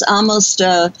Liberty is almost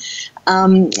an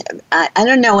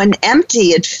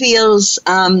empty. It feels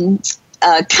concrete.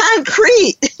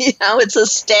 It's a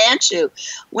statue.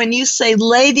 When you say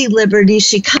Lady Liberty,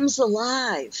 she comes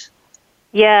alive.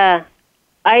 Yeah,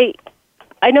 I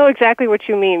know exactly what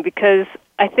you mean, because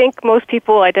I think most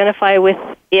people identify with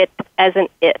it as an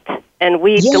it, and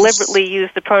we deliberately use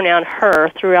the pronoun her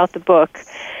throughout the book.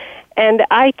 And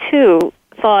I, too,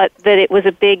 thought that it was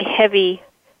a big, heavy,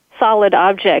 solid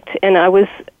object, and I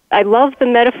love the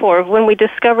metaphor of when we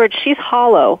discovered she's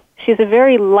hollow. She's a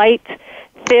very light,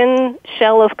 thin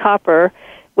shell of copper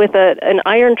with an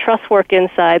iron trusswork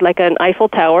inside, like an Eiffel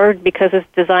Tower, because it's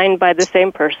designed by the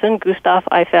same person, Gustav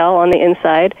Eiffel, on the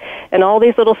inside, and all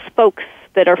these little spokes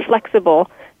that are flexible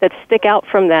that stick out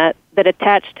from that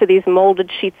attach to these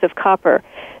molded sheets of copper.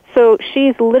 So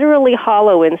she's literally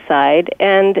hollow inside,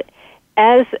 and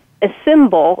as a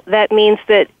symbol, that means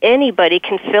that anybody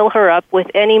can fill her up with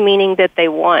any meaning that they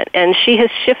want. And she has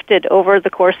shifted over the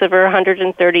course of her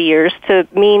 130 years to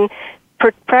mean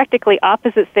practically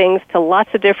opposite things to lots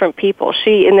of different people.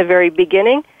 She, in the very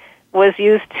beginning, was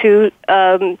used to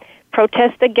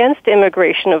protest against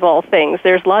immigration, of all things.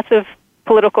 There's lots of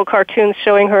political cartoons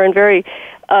showing her in very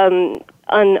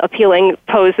unappealing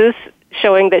poses,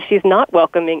 showing that she's not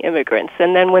welcoming immigrants.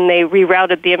 And then when they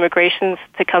rerouted the immigrations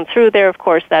to come through there, of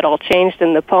course, that all changed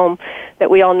in the poem that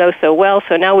we all know so well.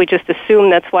 So now we just assume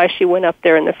that's why she went up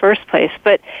there in the first place.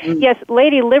 But yes,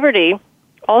 Lady Liberty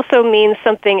also means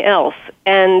something else.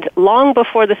 And long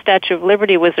before the Statue of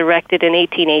Liberty was erected in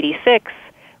 1886,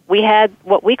 we had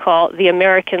what we call the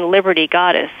American Liberty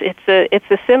Goddess. It's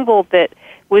a symbol that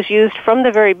was used from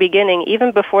the very beginning,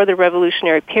 even before the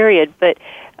Revolutionary period, but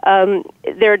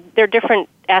there are different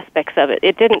aspects of it.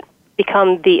 It didn't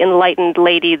become the enlightened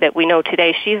lady that we know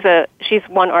today. She's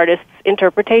one artist's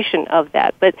interpretation of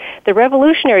that. But the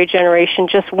Revolutionary generation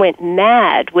just went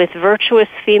mad with virtuous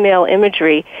female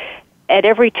imagery at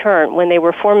every turn when they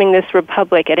were forming this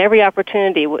republic. At every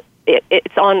opportunity,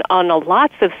 it's on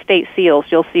lots of state seals.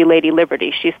 You'll see Lady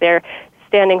Liberty. She's there,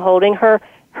 standing, holding her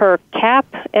cap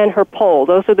and her pole.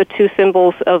 Those are the two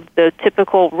symbols of the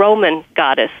typical Roman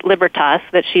goddess, Libertas,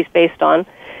 that she's based on,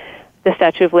 the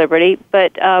Statue of Liberty.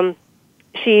 But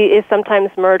she is sometimes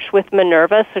merged with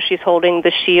Minerva, so she's holding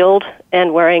the shield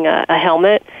and wearing a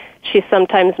helmet. She's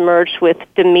sometimes merged with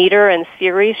Demeter and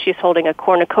Ceres. She's holding a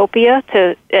cornucopia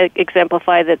to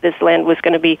exemplify that this land was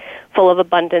going to be full of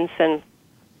abundance and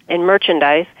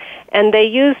merchandise. And they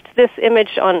used this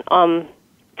image on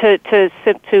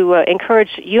to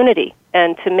encourage unity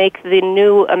and to make the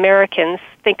new Americans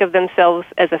think of themselves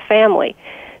as a family.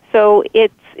 So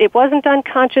it wasn't done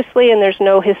consciously, and there's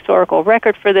no historical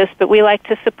record for this, but we like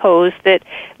to suppose that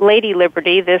Lady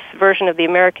Liberty, this version of the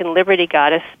American Liberty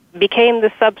Goddess, became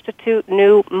the substitute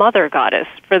new mother goddess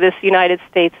for this United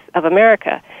States of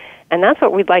America. And that's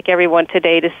what we'd like everyone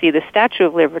today to see, the Statue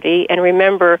of Liberty, and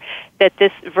remember that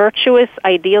this virtuous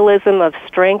idealism of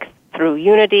strength through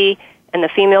unity and the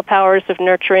female powers of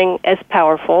nurturing as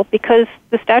powerful, because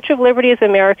the Statue of Liberty is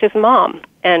America's mom,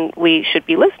 and we should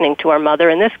be listening to our mother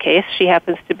in this case. She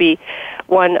happens to be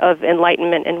one of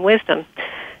enlightenment and wisdom.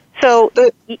 So, go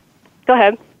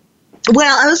ahead.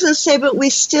 Well, I was going to say, but we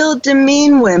still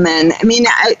demean women. I mean,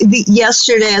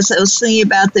 yesterday as I was thinking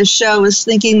about this show, I was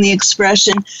thinking the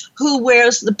expression, who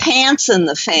wears the pants in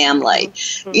the family?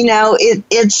 Mm-hmm. You know,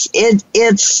 it's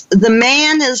the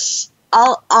man is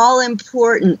all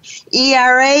important.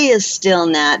 ERA is still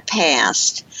not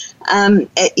passed.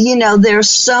 You know, there's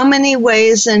so many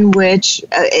ways in which,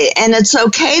 and it's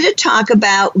okay to talk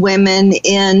about women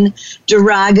in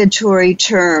derogatory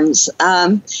terms,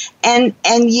 and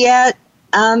yet,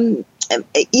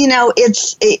 you know,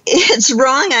 it's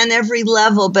wrong on every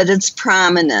level, but it's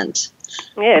prominent.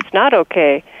 Yeah, it's not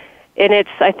okay, and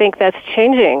I think that's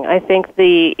changing. I think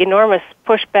the enormous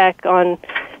pushback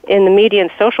in the media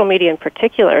and social media in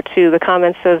particular to the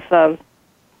comments of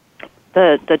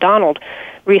the Donald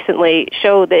recently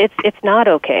show that it's not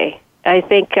okay. I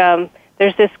think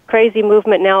there's this crazy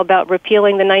movement now about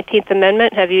repealing the 19th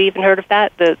Amendment. Have you even heard of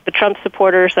that? The Trump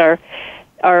supporters are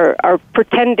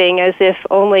pretending as if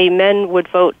only men would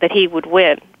vote that he would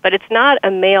win. But it's not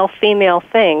a male-female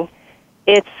thing.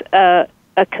 It's a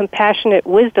compassionate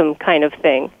wisdom kind of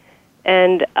thing.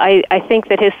 And I think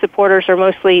that his supporters are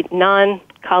mostly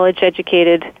non-college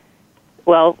educated,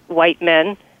 white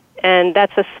men, and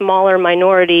that's a smaller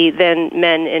minority than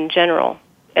men in general.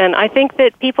 And I think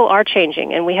that people are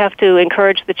changing, and we have to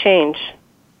encourage the change.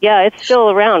 Yeah, it's still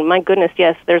around. My goodness,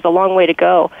 yes, there's a long way to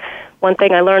go. One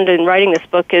thing I learned in writing this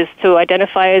book is to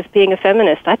identify as being a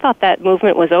feminist. I thought that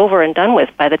movement was over and done with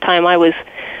by the time I was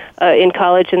in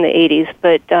college in the 80s,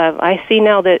 but I see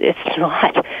now that it's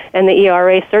not, and the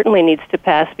ERA certainly needs to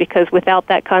pass, because without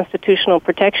that constitutional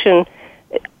protection,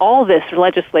 all this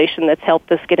legislation that's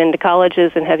helped us get into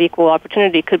colleges and have equal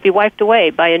opportunity could be wiped away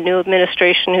by a new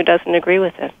administration who doesn't agree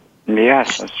with it.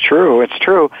 Yes, it's true. It's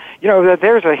true. You know,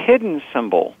 there's a hidden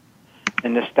symbol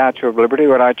in the Statue of Liberty,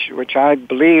 which I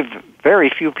believe very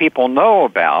few people know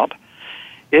about.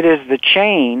 It is the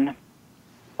chain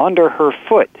under her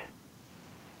foot,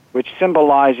 which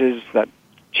symbolizes, that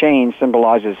chain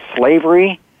symbolizes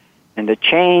slavery, and the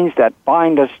chains that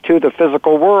bind us to the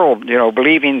physical world, you know,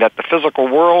 believing that the physical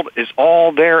world is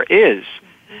all there is.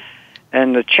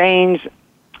 And the chains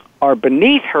are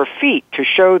beneath her feet to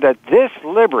show that this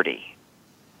liberty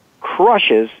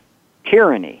crushes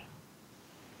tyranny.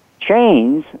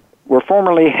 Chains were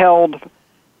formerly held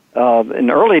in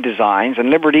early designs in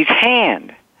Liberty's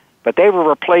hand, but they were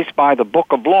replaced by the Book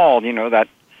of Law, that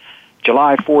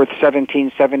July 4th,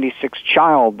 1776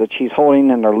 child that she's holding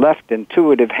in her left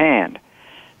intuitive hand.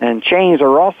 And chains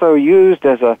are also used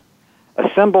as a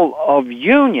symbol of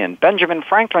union. Benjamin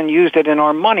Franklin used it in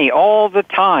our money all the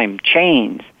time,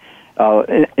 chains,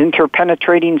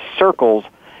 interpenetrating circles.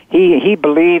 He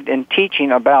believed in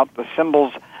teaching about the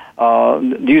symbols,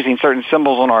 using certain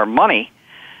symbols on our money.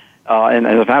 And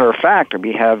as a matter of fact,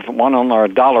 we have one on our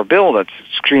dollar bill that's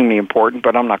extremely important,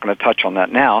 but I'm not going to touch on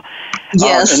that now.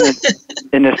 Yes.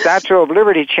 In the Statue of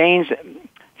Liberty, chains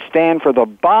stand for the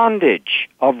bondage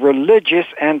of religious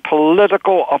and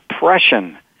political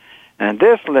oppression. And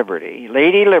this liberty,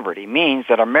 Lady Liberty, means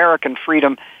that American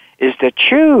freedom is to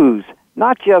choose,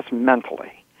 not just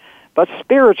mentally, but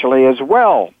spiritually as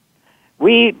well.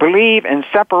 We believe in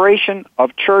separation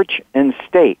of church and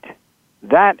state.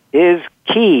 That is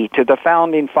key to the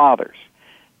Founding Fathers.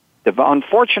 The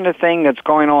unfortunate thing that's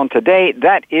going on today,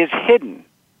 that is hidden,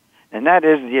 and that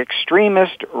is the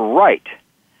extremist right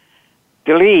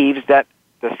believes that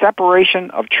the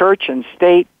separation of church and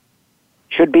state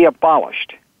should be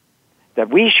abolished, that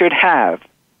we should have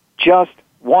just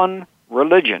one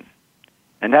religion,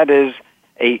 and that is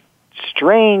a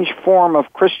strange form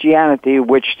of Christianity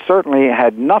which certainly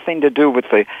had nothing to do with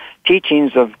the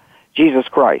teachings of Jesus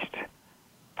Christ.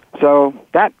 So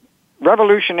that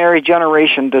revolutionary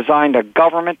generation designed a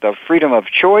government of freedom of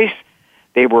choice.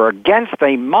 They were against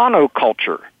the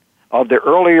monoculture of the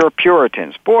earlier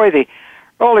Puritans. Boy, the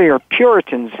earlier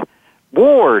Puritans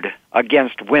warred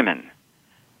against women.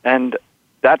 And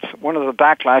that's one of the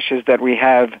backlashes that we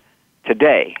have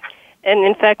today. And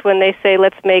in fact, when they say,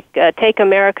 let's take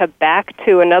America back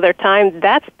to another time,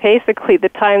 that's basically the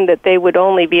time that they would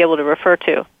only be able to refer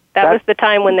to. That was the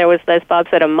time when there was, as Bob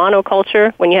said, a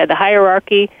monoculture, when you had the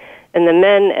hierarchy and the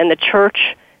men and the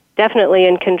church definitely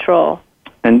in control.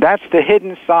 And that's the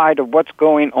hidden side of what's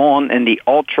going on in the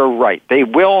ultra-right. They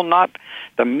will not,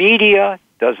 the media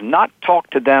does not talk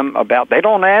to them about, they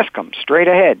don't ask them straight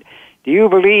ahead, do you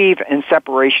believe in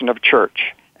separation of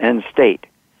church and state?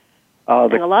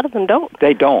 And a lot of them don't.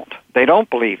 They don't. They don't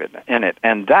believe in it.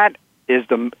 And that is,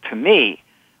 to me,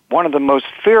 one of the most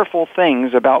fearful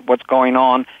things about what's going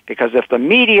on, because if the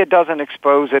media doesn't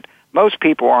expose it, most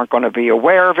people aren't going to be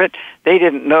aware of it. They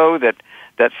didn't know that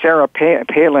Sarah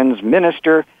Palin's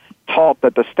minister taught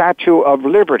that the Statue of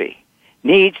Liberty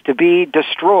needs to be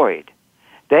destroyed.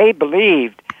 They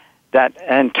believed that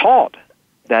and taught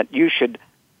that you should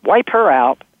wipe her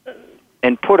out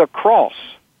and put a cross.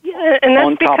 Yeah, and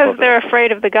that's because they're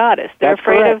afraid of the goddess. They're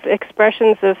afraid of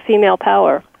expressions of female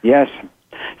power. Yes.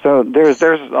 So there's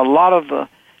a lot of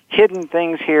hidden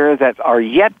things here that are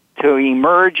yet to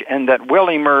emerge and that will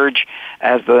emerge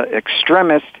as the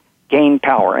extremists gain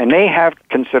power, and they have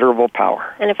considerable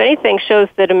power. And if anything shows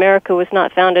that America was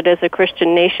not founded as a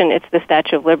Christian nation, it's the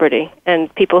Statue of Liberty.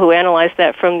 And people who analyze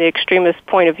that from the extremist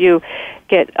point of view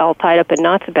get all tied up in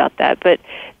knots about that. But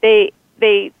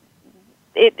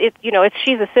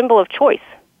she's a symbol of choice.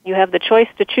 You have the choice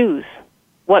to choose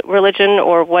what religion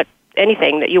or what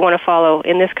anything that you want to follow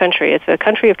in this country. It's a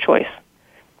country of choice.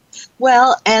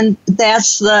 Well, and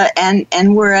that's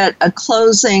and we're at a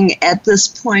closing at this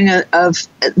point of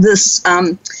this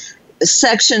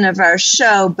section of our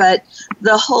show, but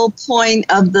the whole point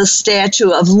of the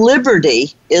Statue of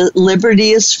Liberty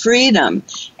is freedom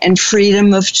and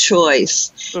freedom of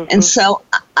choice. Mm-hmm. And so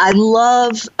I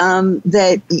love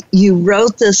that you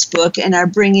wrote this book and are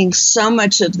bringing so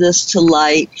much of this to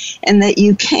light, and that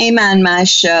you came on my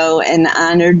show and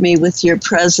honored me with your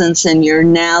presence and your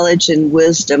knowledge and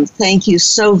wisdom. Thank you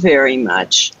so very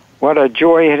much. What a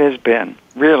joy it has been.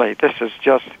 Really, this is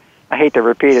just, I hate to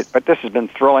repeat it, but this has been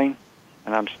thrilling.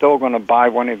 And I'm still going to buy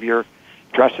one of your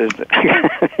dresses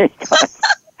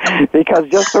because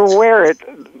just to wear it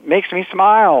makes me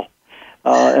smile.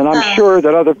 And I'm sure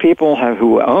that other people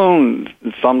who own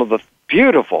some of the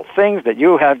beautiful things that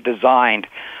you have designed.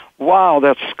 Wow,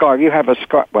 that scarf! You have a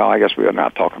scarf. Well, I guess we will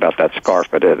not talk about that scarf,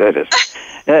 but it is.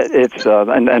 It's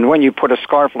and when you put a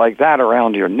scarf like that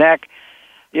around your neck,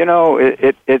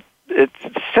 it's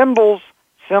symbols.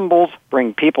 Symbols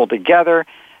bring people together.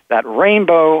 That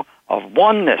rainbow of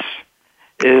oneness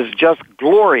is just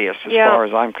glorious as far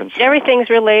as I'm concerned. Everything's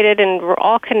related, and we're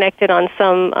all connected on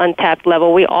some untapped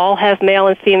level. We all have male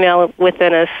and female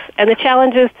within us, and the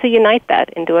challenge is to unite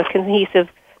that into a cohesive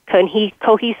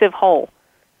whole.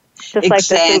 Just like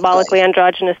the symbolically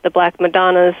androgynous, the Black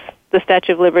Madonnas, the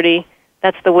Statue of Liberty,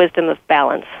 that's the wisdom of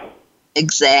balance.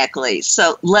 Exactly.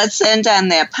 So let's end on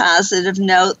that positive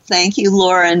note. Thank you,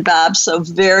 Laura and Bob, so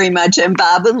very much, and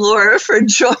Bob and Laura for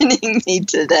joining me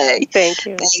today. Thank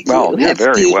you. Well, you're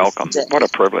very welcome. What a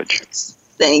privilege.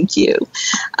 Thank you.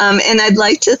 And I'd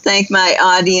like to thank my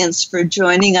audience for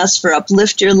joining us for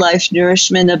Uplift Your Life,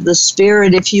 Nourishment of the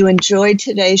Spirit. If you enjoyed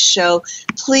today's show,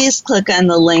 please click on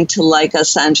the link to like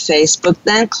us on Facebook.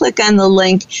 Then click on the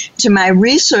link to my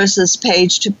resources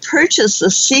page to purchase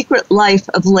The Secret Life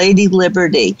of Lady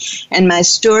Liberty and my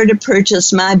store to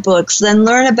purchase my books. Then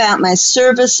learn about my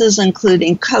services,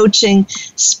 including coaching,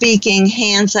 speaking,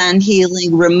 hands-on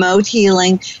healing, remote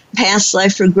healing, past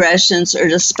life regressions, or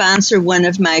to sponsor one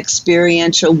of my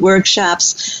experiential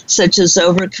workshops, such as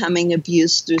Overcoming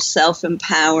Abuse Through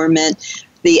Self-Empowerment,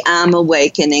 the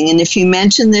Awakening. And if you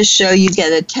mention this show, you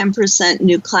get a 10%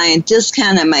 new client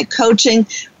discount on my coaching,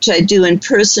 which I do in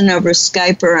person, over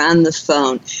Skype, or on the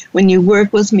phone. When you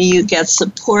work with me, you get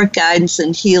support, guidance,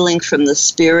 and healing from the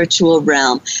spiritual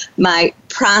realm. My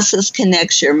process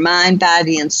connects your mind,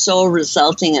 body, and soul,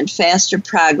 resulting in faster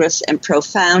progress and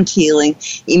profound healing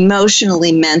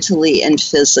emotionally, mentally, and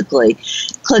physically.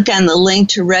 Click on the link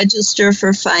to register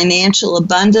for Financial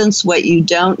Abundance, What You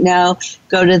Don't Know.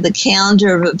 Go to the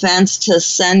calendar of events to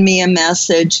send me a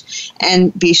message,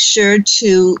 and be sure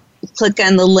to click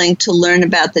on the link to learn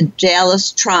about the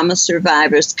Dallas Trauma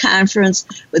Survivors Conference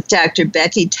with Dr.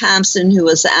 Becky Thompson, who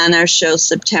was on our show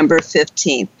September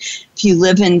 15th. If you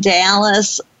live in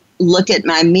Dallas, look at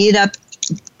my meetup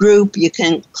group. You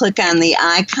can click on the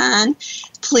icon.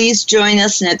 Please join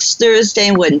us next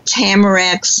Thursday when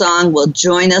Tamarack Song will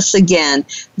join us again,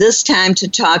 this time to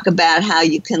talk about how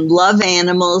you can love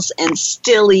animals and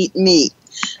still eat meat.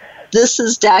 This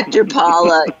is Dr.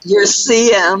 Paula, your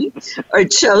CM, or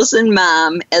chosen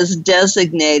mom, as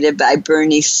designated by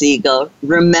Bernie Siegel.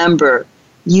 Remember,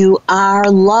 you are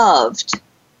loved.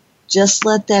 Just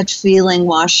let that feeling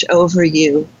wash over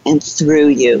you and through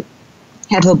you.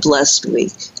 Have a blessed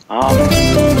week.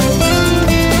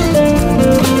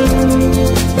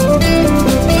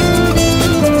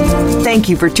 Thank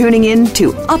you for tuning in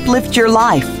to Uplift Your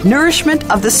Life,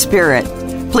 Nourishment of the Spirit.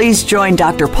 Please join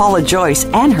Dr. Paula Joyce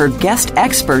and her guest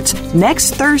experts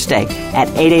next Thursday at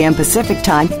 8 a.m. Pacific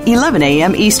Time, 11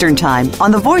 a.m. Eastern Time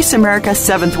on the Voice America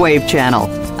 7th Wave channel.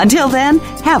 Until then,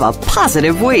 have a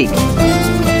positive week.